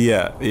go.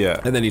 Yeah.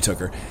 And then he took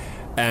her.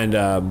 And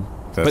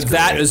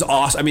that is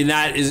awesome. I mean,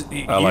 that is,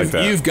 I like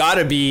that. You've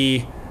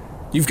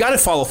got to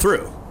follow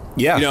through.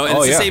 Yeah. And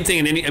it's the same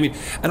thing in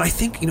and I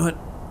think,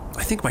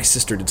 I think my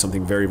sister did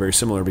something very, very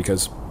similar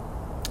because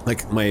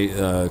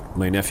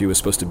my nephew was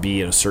supposed to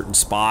be in a certain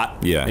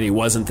spot and he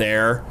wasn't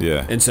there.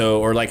 Yeah. And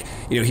so, or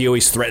he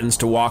always threatens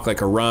to walk a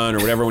run or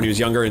whatever when he was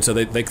younger. And so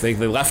they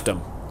left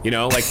him.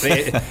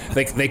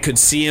 They could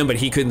see him, but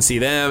he couldn't see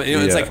them.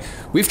 It's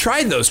we've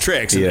tried those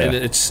tricks, and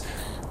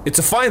it's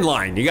a fine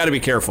line. You got to be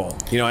careful.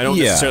 I don't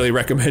necessarily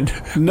recommend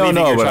leaving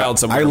your child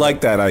somewhere. I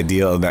like that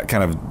idea. That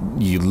kind of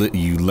you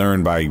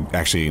learn by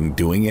actually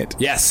doing it.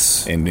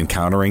 Yes, and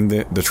encountering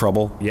the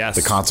trouble. Yes,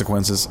 the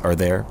consequences are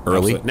there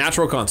early. Absolutely.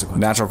 Natural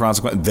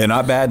consequence. They're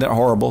not bad. They're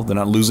horrible. They're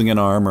not losing an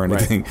arm or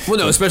anything. Right. Well,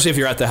 no, especially if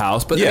you're at the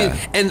house. But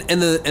and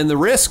the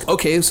risk.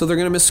 Okay, so they're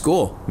going to miss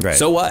school. Right.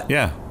 So what?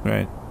 Yeah.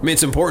 Right. I mean,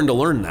 it's important to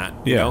learn that.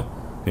 Yeah.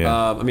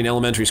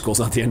 Elementary school's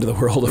not the end of the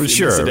world.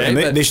 Sure, today,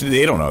 and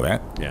they don't know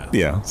that.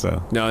 Yeah.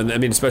 So no,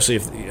 and especially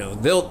if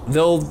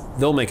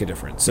they'll make a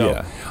difference.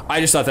 So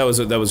I just thought that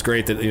was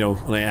great that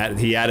when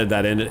he added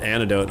that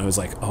anecdote, and I was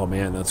like, oh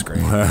man, that's great.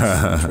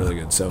 That's really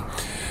good. So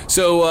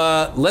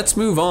let's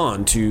move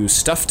on to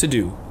stuff to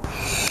do.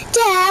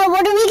 Dad,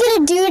 what are we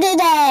gonna do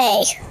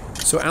today?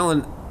 So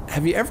Alan,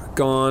 have you ever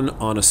gone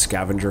on a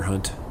scavenger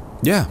hunt?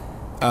 Yeah,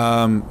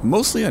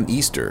 mostly on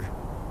Easter.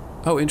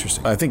 Oh,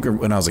 interesting. I think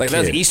when I was a kid.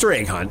 That's an Easter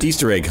egg hunt.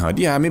 Easter egg hunt.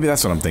 Yeah, maybe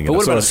that's what I'm thinking. But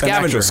what about a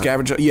scavenger?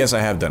 Scavenger? Yes,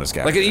 I have done a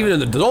scavenger. Even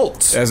an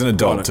adult. As an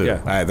adult too.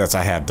 Yeah.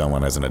 I have done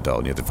one as an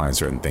adult. You have to find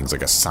certain things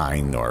like a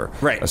sign or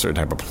a certain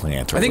type of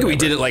plant. I think we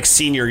did it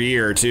senior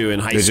year too in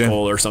high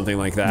school or something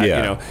like that.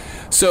 Yeah.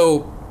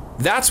 So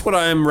that's what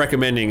I'm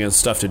recommending as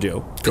stuff to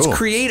do. Cool. Is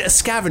create a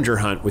scavenger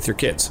hunt with your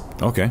kids.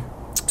 Okay.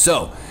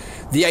 So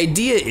the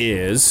idea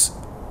is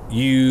first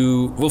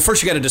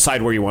you got to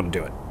decide where you want to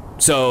do it.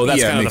 So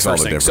that's kind of the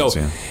first thing. So,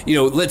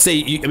 let's say,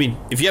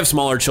 if you have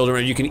smaller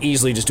children, you can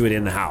easily just do it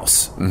in the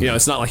house. Mm-hmm.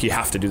 It's not like you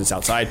have to do this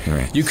outside.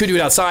 Right. You could do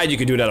it outside. You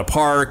could do it at a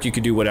park. You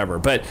could do whatever.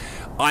 But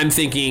I'm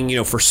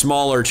thinking, for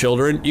smaller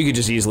children, you could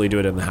just easily do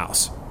it in the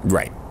house.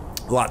 Right.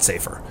 A lot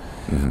safer.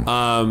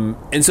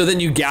 Mm-hmm. And so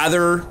then you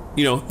gather,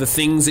 the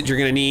things that you're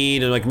going to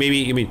need. And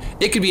maybe,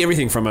 it could be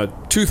everything from a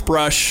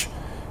toothbrush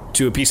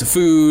to a piece of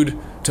food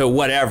to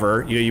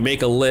whatever. You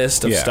make a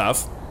list of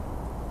stuff.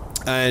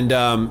 And,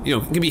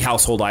 it can be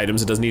household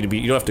items. It doesn't need to be,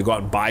 you don't have to go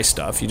out and buy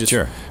stuff. You just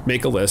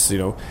make a list,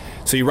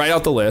 So you write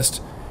out the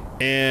list.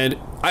 And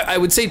I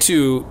would say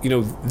too,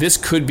 this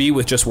could be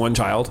with just one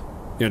child.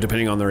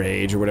 depending on their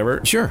age or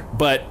whatever. Sure.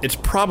 But it's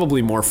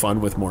probably more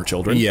fun with more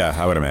children. Yeah,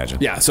 I would imagine.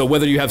 Yeah, so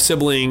whether you have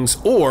siblings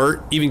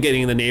or even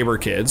getting the neighbor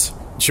kids.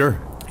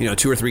 Sure.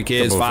 2 or 3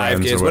 kids,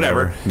 5 kids,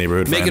 whatever.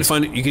 Neighborhood Make friends. it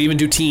fun. You can even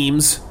do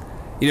teams,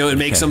 and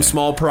make some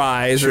small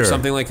prize or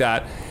something like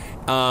that.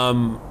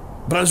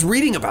 But I was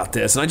reading about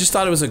this, and I just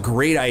thought it was a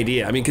great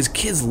idea. I mean, because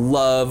kids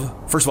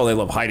first of all, they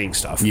love hiding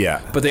stuff.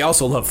 Yeah. But they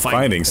also love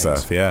finding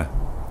stuff, yeah.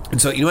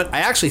 And so, you know what? I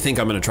actually think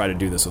I'm going to try to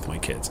do this with my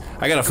kids.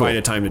 I got to find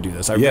a time to do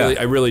this. I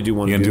really do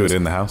want to do this. You going to do it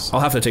in the house? I'll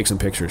have to take some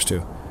pictures,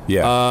 too.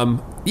 Yeah.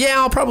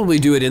 I'll probably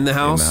do it in the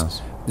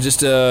house.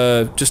 Just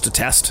a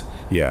test.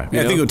 Yeah.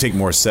 I think it would take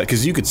more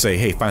because you could say,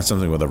 hey, find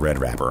something with a red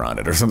wrapper on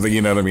it or something,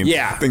 you know what I mean?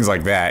 Yeah. Things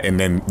like that, and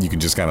then you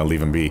can just kind of leave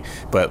them be.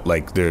 But,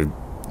 like, they're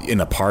in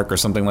a park or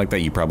something like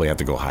that, you probably have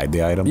to go hide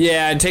the item.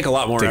 Yeah, and take a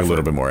lot more effort. Take a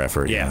little bit more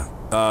effort. Yeah.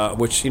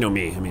 Which,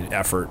 me, I mean,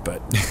 effort,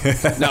 but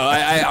no,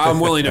 I'm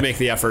willing to make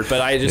the effort,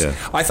 but I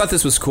thought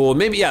this was cool.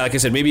 Maybe, like I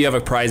said, maybe you have a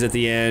prize at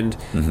the end.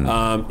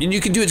 And you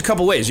can do it a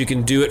couple ways. You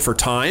can do it for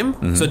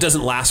time, so it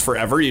doesn't last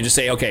forever. You just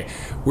say, okay,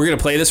 we're going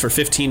to play this for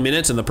 15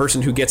 minutes, and the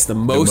person who gets the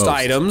most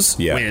items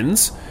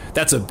wins.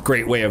 That's a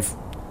great way of,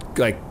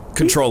 like,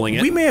 controlling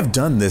it. We may have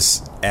done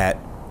this at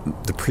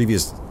the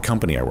previous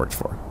company I worked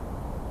for.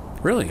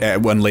 Really?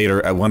 At one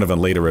of the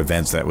later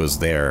events that was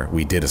there,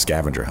 we did a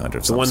scavenger hunt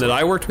of some The one sort. that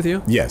I worked with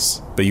you?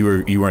 Yes, but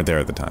you weren't there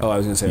at the time. Oh, I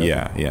was going to say.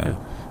 Yeah.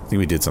 I think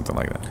we did something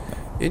like that.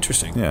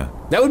 Interesting. Yeah.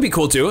 That would be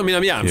cool, too. I mean,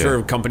 I'm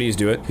sure companies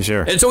do it.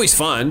 Sure. And it's always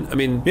fun. I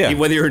mean,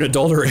 whether you're an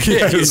adult or a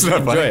kid, it's you not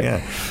enjoy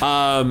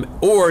fun, it.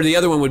 Or the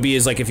other one would be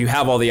like if you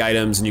have all the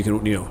items and you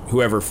can,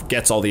 whoever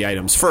gets all the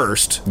items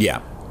first. Yeah.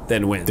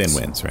 Then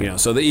wins, right?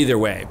 So either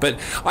way. But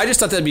I just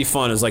thought that'd be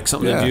fun as like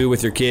something to do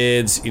with your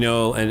kids,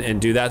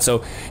 and do that.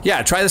 So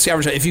try the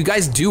scavenger hunt. If you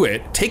guys do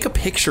it, take a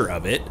picture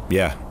of it,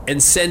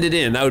 and send it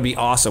in. That would be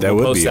awesome.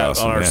 We'll post be that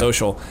awesome, on our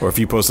social. Or if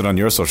you post it on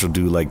your social,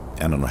 do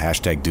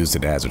hashtag Dudes to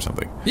Dads or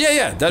something.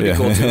 Yeah, that'd be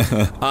cool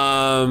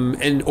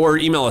too. Or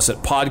email us at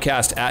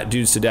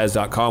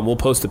podcast@dudestodads.com. We'll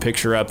post the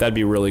picture up. That'd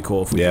be really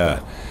cool if we do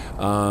that.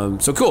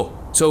 So cool.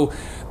 So.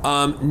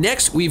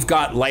 Next, we've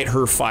got Light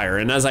Her Fire.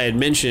 And as I had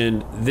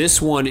mentioned,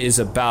 this one is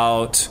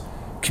about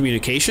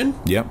communication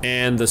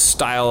and the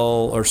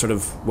style or sort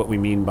of what we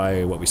mean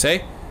by what we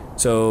say.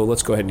 So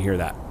let's go ahead and hear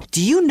that.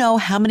 Do you know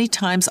how many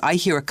times I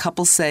hear a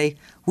couple say,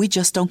 we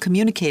just don't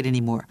communicate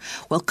anymore?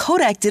 Well,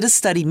 Kodak did a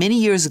study many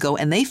years ago,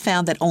 and they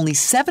found that only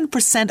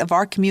 7% of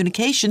our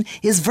communication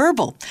is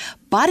verbal.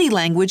 Body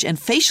language and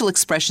facial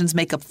expressions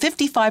make up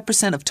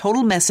 55% of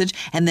total message,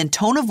 and then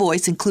tone of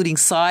voice, including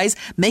size,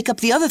 make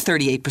up the other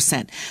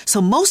 38%.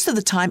 So most of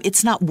the time,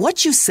 it's not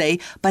what you say,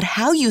 but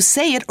how you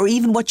say it, or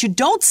even what you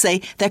don't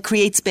say, that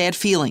creates bad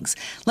feelings.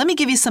 Let me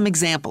give you some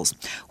examples.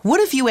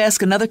 What if you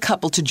ask another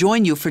couple to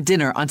join you for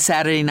dinner on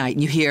Saturday night,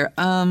 and you hear,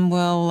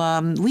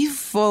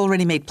 we've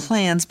already made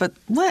plans, but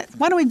why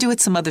don't we do it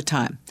some other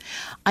time?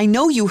 I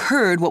know you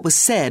heard what was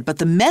said, but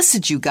the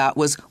message you got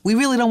was, we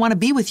really don't want to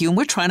be with you and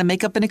we're trying to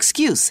make up an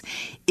excuse.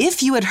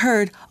 If you had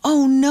heard,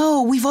 oh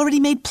no, we've already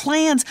made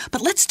plans,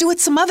 but let's do it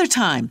some other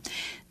time,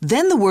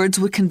 then the words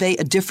would convey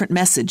a different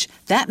message.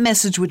 That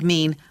message would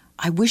mean,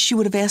 I wish you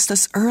would have asked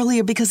us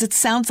earlier because it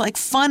sounds like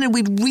fun and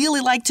we'd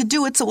really like to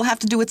do it, so we'll have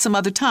to do it some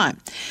other time.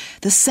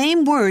 The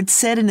same word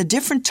said in a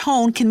different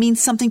tone can mean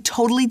something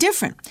totally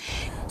different.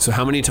 So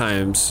how many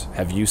times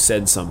have you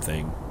said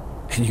something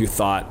and you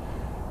thought,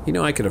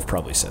 I could have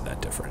probably said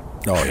that different?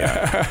 Oh,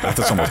 yeah.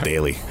 That's almost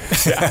daily.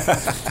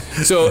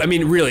 So, I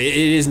mean, really, it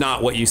is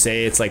not what you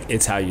say. It's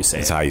how you say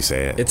it. It's how you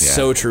say it. It's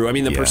so true. I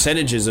mean, the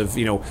percentages of,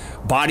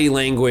 body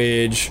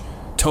language,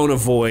 tone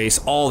of voice,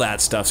 all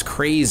that stuff's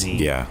crazy.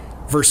 Yeah.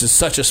 Versus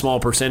such a small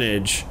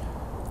percentage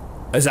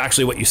is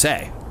actually what you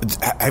say.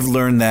 I've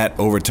learned that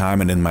over time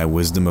and in my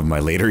wisdom of my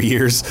later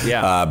years.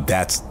 Yeah.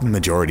 That's the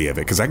majority of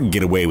it, because I can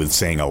get away with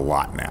saying a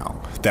lot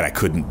now that I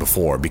couldn't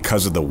before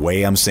because of the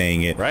way I'm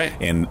saying it, right?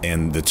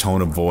 And the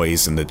tone of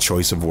voice and the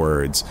choice of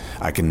words.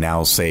 I can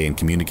now say and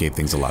communicate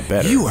things a lot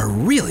better. You are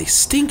really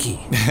stinky.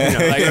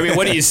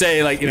 What do you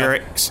say? You're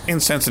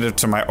insensitive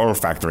to my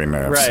olfactory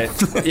nerves.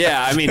 Right.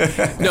 Yeah. I mean,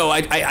 no,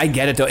 I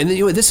get it though. And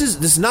then, this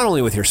is not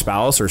only with your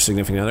spouse or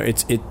significant other.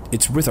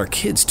 It's with our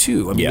kids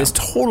too. I mean,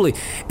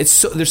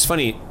 there's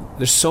funny.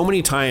 There's so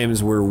many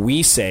times where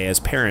we say as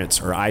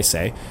parents, or I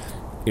say,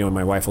 and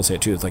my wife will say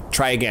it too, it's like,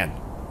 try again.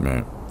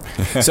 Right.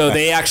 So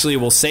they actually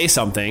will say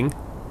something,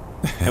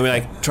 and we're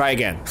like, try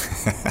again.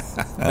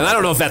 And I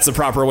don't know if that's the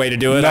proper way to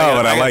do it. No,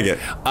 but I like it.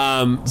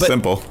 But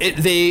simple.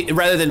 They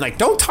rather than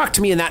don't talk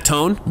to me in that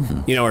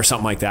tone, or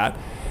something like that.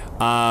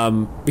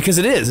 Because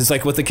it is. It's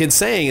like what the kid's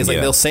saying is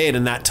they'll say it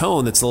in that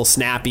tone that's a little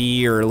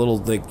snappy or a little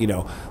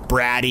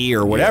bratty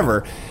or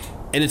whatever. Yeah.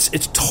 And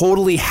it's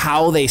totally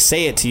how they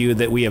say it to you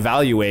that we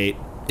evaluate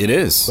It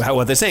is.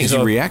 What they're saying. So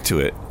you react to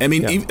it. I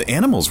mean, even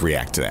animals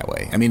react to that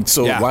way. I mean,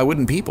 so why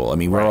wouldn't people? I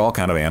mean, we're all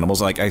kind of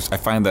animals. Like I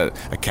find that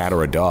a cat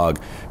or a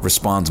dog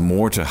responds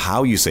more to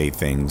how you say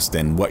things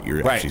than what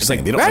you're actually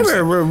saying. They don't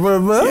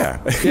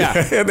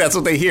yeah. That's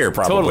what they hear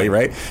probably,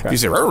 right? If you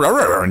say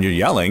and you're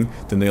yelling,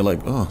 then they're like,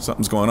 oh,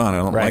 something's going on. I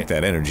don't like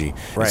that energy.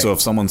 And so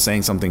if someone's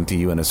saying something to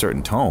you in a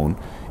certain tone,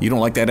 you don't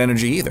like that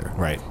energy either.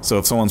 Right. So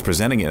if someone's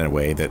presenting it in a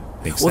way that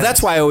makes sense. Well,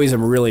 that's why I always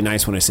am really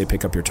nice when I say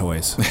pick up your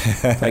toys.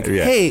 Like,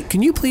 hey,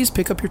 can you please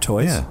pick up your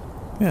toys?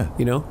 Yeah.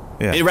 You know?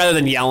 Yeah. Rather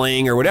than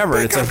yelling or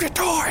whatever. Pick up your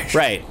toys.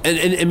 Right.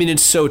 And I mean,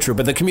 it's so true.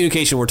 But the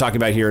communication we're talking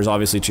about here is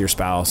obviously to your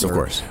spouse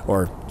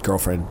or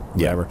girlfriend,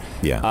 whatever.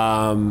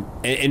 Yeah.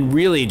 And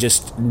really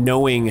just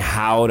knowing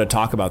how to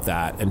talk about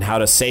that and how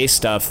to say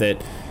stuff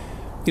that,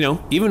 you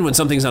know, even when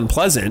something's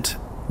unpleasant,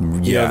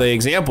 you know, the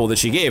example that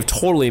she gave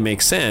totally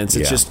makes sense.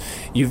 It's just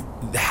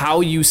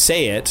how you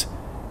say it,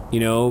 you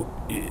know,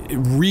 it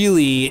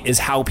really is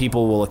how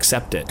people will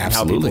accept it and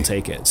how people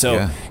take it.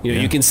 So, you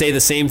know, you can say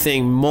the same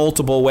thing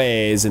multiple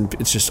ways and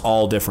it's just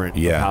all different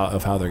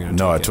of how they're going to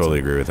take it. No, I totally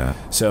agree with that.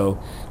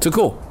 So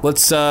cool.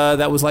 Let's,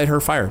 that was Light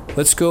Her Fire.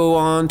 Let's go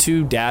on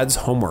to Dad's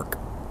homework.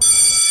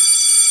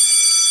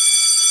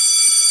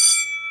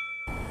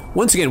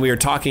 Once again, we were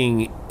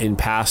talking in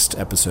past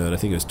episode, I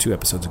think it was 2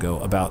 episodes ago,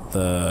 about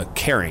the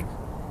caring.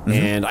 Mm-hmm.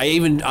 And I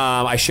even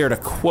I shared a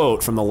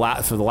quote from the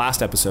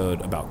last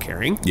episode about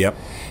caring. Yep.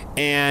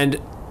 And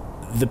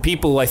the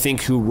people I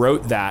think who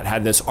wrote that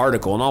had this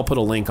article, and I'll put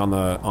a link on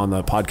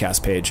the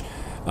podcast page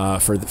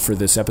for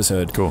this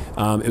episode. Cool.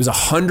 It was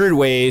 100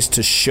 ways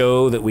to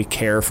show that we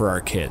care for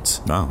our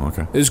kids. Oh,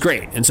 okay. It was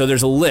great, and so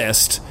there's a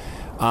list.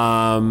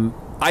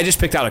 I just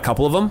picked out a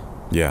couple of them.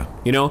 Yeah.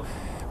 You know,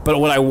 but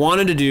what I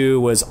wanted to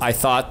do was I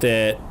thought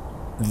that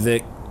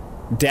the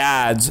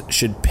dads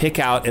should pick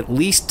out at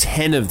least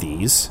 10 of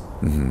these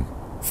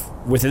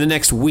within the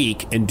next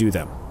week and do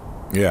them.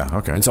 Yeah,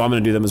 okay. And so I'm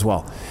going to do them as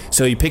well.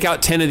 So you pick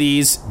out 10 of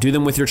these, do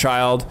them with your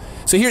child.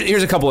 So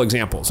here's a couple of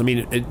examples. I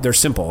mean, they're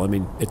simple. I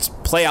mean, it's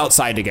play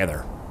outside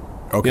together.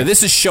 Okay. You know,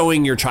 this is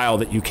showing your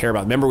child that you care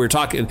about. Remember, we were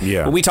talking,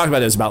 when we talked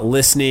about it was about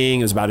listening,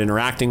 it was about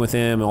interacting with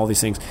him and all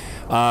these things.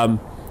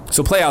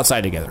 So play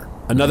outside together.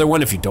 Another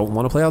one, if you don't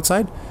want to play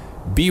outside,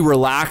 be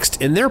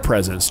relaxed in their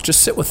presence.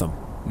 Just sit with them.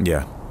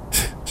 Yeah.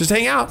 Just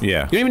hang out.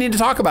 Yeah. You don't even need to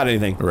talk about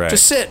anything. Right.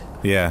 Just sit.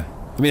 Yeah.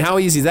 I mean, how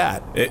easy is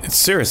that?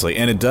 Seriously,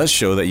 and it does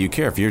show that you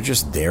care. If you're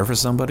just there for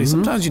somebody,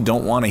 sometimes you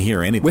don't want to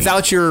hear anything.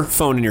 Without your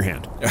phone in your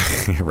hand.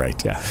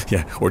 Right.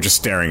 Yeah. Or just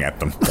staring at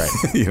them. Right.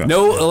 You know?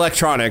 No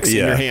electronics in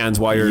your hands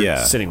while you're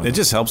sitting with them. It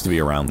just helps to be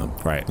around them.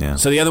 Right. Yeah.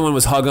 So the other one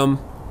was hug them.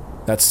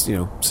 That's, you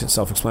know,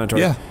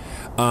 self-explanatory.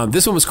 Yeah.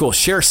 This one was cool.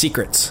 Share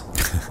secrets.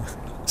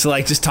 So,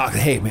 like, just talk,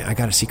 hey, man, I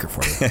got a secret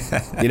for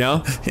you. You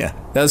know? Yeah.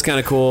 That was kind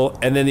of cool.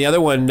 And then the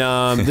other one,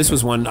 this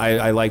was one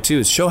I like, too,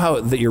 is show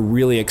how that you're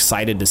really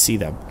excited to see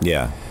them.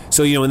 Yeah.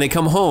 So, you know, when they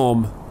come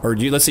home, or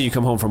let's say you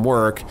come home from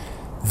work,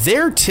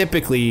 they're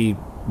typically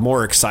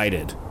more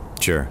excited.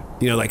 Sure.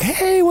 You know, like,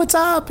 hey, what's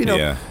up? You know,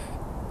 yeah.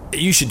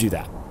 You should do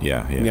that.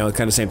 Yeah. You know,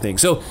 kind of same thing.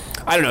 So,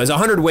 I don't know. There's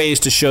 100 ways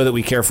to show that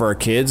we care for our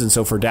kids. And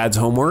so for Dad's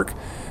homework,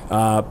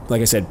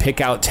 like I said,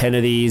 pick out 10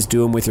 of these,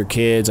 do them with your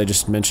kids. I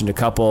just mentioned a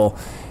couple.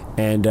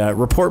 And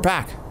report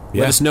back.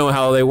 Let us know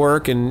how they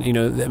work. And, you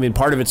know, I mean,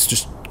 part of it's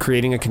just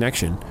creating a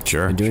connection.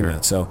 Sure. And doing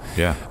that. So,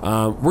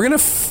 we're going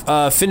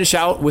to finish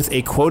out with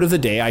a quote of the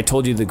day. I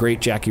told you the great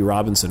Jackie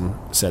Robinson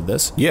said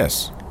this.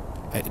 Yes.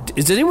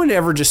 Does anyone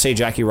ever just say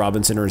Jackie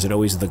Robinson, or is it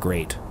always the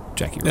great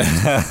Jackie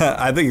Robinson?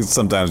 I think it's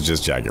sometimes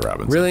just Jackie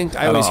Robinson. Really?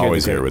 I don't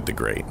always hear it with the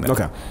great. No.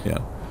 Okay. Yeah.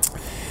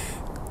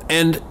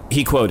 And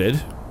he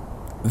quoted,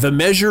 "The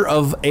measure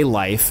of a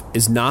life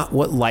is not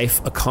what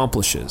life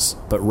accomplishes,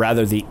 but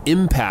rather the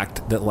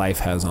impact that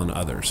life has on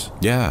others."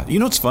 Yeah. You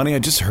know what's funny? I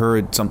just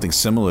heard something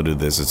similar to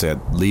this. It's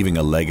at leaving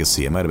a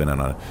legacy. It might have been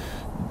on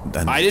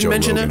I didn't Joe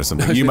mention Rogan it. Or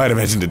something. You might have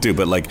mentioned it too,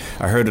 but like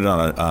I heard it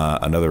on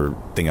another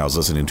thing I was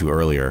listening to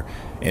earlier.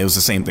 And it was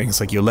the same thing. It's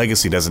like your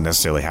legacy doesn't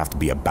necessarily have to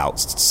be about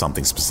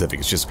something specific.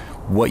 It's just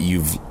what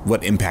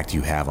impact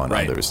you have on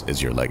others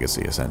is your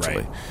legacy,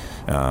 essentially.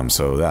 Right.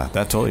 So that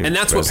totally. And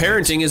that's resonates. What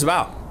parenting is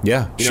about.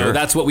 Yeah, you know,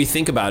 that's what we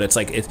think about. It's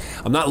like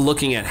I'm not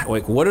looking at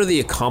like what are the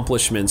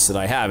accomplishments that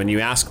I have, and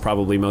you ask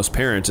probably most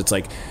parents. It's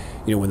like,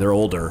 you know, when they're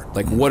older,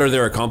 like what are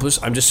their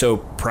accomplishments? I'm just so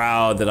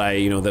proud that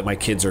that my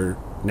kids are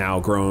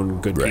now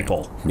grown good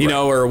people, you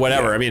know, or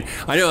whatever. Yeah.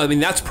 I mean,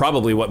 that's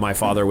probably what my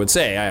father would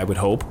say. I would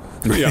hope,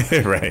 you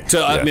know. Right.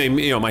 So I mean,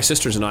 you know, my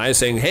sisters and I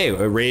saying, hey,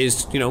 I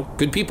raised, you know,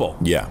 good people.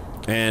 Yeah.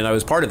 And I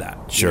was part of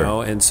that. Sure. You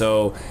know? And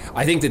so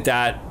I think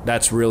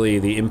that's really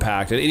the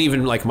impact, and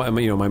even like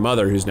my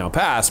mother who's now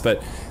passed,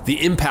 but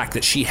the impact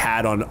that she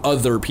had on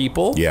other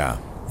people. Yeah.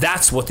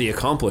 That's what the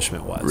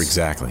accomplishment was.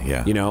 Exactly,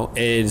 yeah. You know,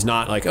 it's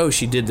not like, oh,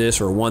 she did this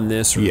or won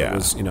this or it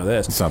was, you know,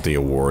 this. It's not the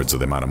awards or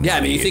the amount of money. Yeah,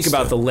 I mean, you think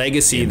about the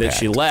legacy impact that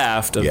she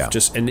left of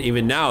just, and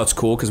even now it's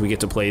cool because we get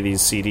to play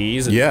these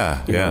CDs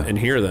and, and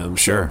hear them.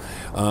 Sure.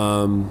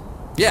 So,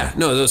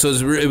 so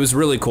it was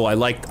really cool. I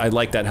liked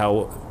that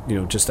how, you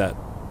know, just that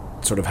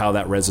sort of how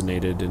that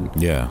resonated. And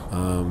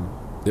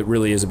It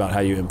really is about how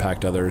you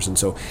impact others, and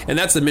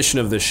that's the mission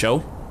of this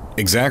show.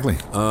 Exactly.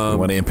 We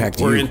want to impact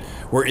you.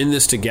 We're in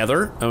this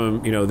together.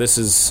 This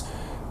is,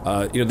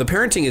 the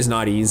parenting is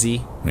not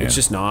easy. Yeah. It's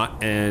just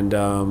not. And,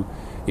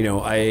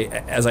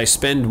 as I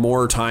spend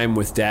more time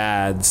with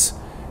dads,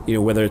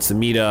 whether it's the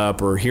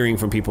meetup or hearing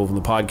from people from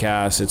the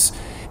podcast,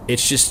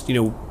 it's just,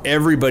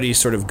 everybody's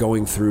sort of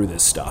going through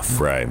this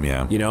stuff. Right,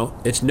 yeah.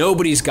 It's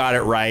nobody's got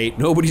it right.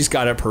 Nobody's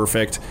got it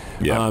perfect.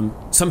 Yeah.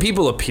 Some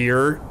people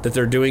appear that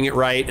they're doing it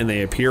right and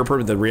they appear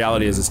perfect. The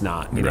reality is it's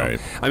not. Right.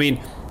 I mean,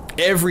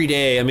 every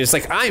day, it's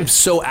like I'm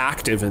so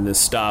active in this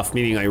stuff,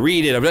 meaning I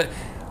read it.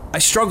 I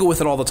struggle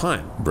with it all the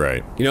time.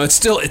 Right. It's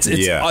still, it's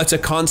a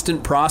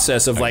constant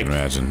process of I can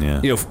imagine,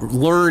 yeah.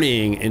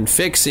 Learning and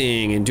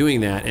fixing and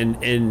doing that.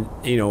 And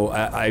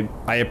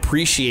I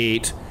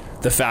appreciate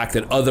the fact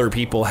that other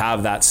people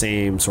have that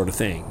same sort of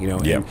thing,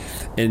 Yeah.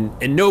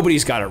 and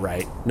nobody's got it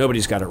right.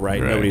 Nobody's got it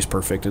right. Right. Nobody's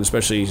perfect. And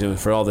especially,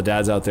 for all the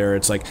dads out there,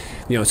 it's like,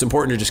 it's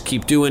important to just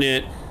keep doing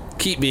it,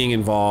 keep being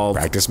involved.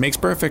 Practice makes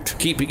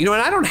perfect. And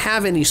I don't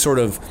have any sort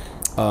of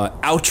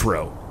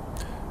outro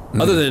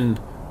other than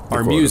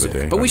our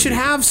music, but we should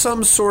have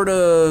some sort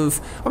of,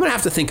 I'm going to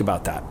have to think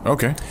about that.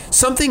 Okay.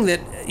 Something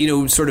that,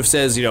 sort of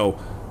says, blah,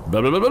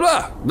 blah, blah, blah,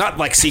 blah. Not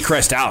like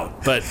Seacrest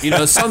out, but,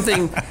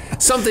 something.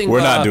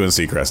 We're not doing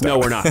Seacrest out. No,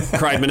 we're not.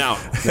 Criedman out.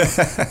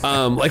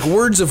 No. Like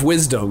words of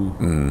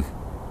wisdom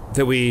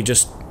that we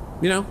just,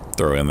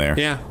 throw in there.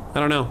 Yeah. I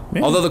don't know.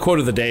 Yeah. Although the quote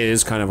of the day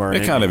is kind of our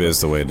It kind of is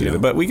the way to do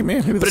it. But we can,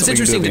 maybe but it's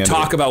interesting to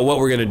talk about what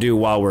we're going to do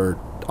while we're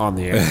on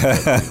the air.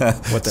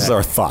 What this is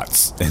our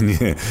thoughts, and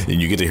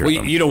you get to hear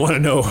them. You don't want to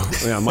know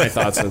my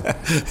thoughts.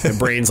 My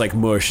brain's like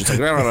mush. It's like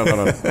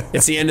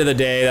it's the end of the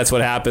day. That's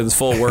what happens.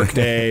 Full work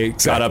day.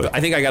 Exactly. I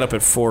think I got up at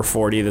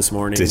 4:40 this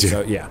morning. Did you?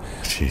 So, yeah.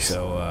 Jeez.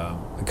 So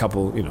a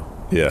couple.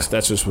 Yeah.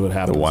 That's just what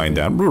happens. The wind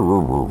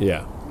down.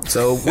 Yeah.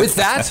 So with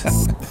that,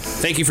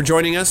 thank you for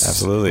joining us.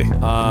 Absolutely.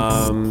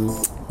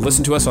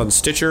 Listen to us on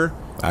Stitcher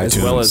as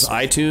well as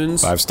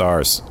iTunes. 5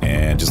 stars,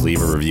 and just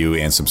leave a review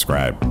and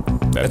subscribe.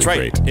 That's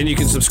right. Great. And you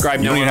can subscribe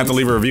now. You don't even have to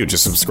leave a review.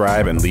 Just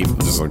subscribe and leave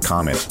just a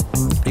comment.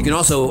 You can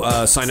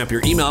also sign up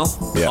your email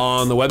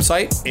on the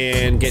website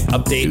and get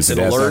updates and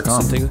alerts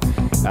and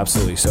things.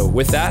 Absolutely. So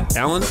with that,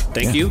 Alan,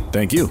 thank you.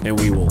 Thank you. And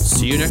we will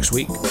see you next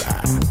week.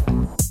 Bye.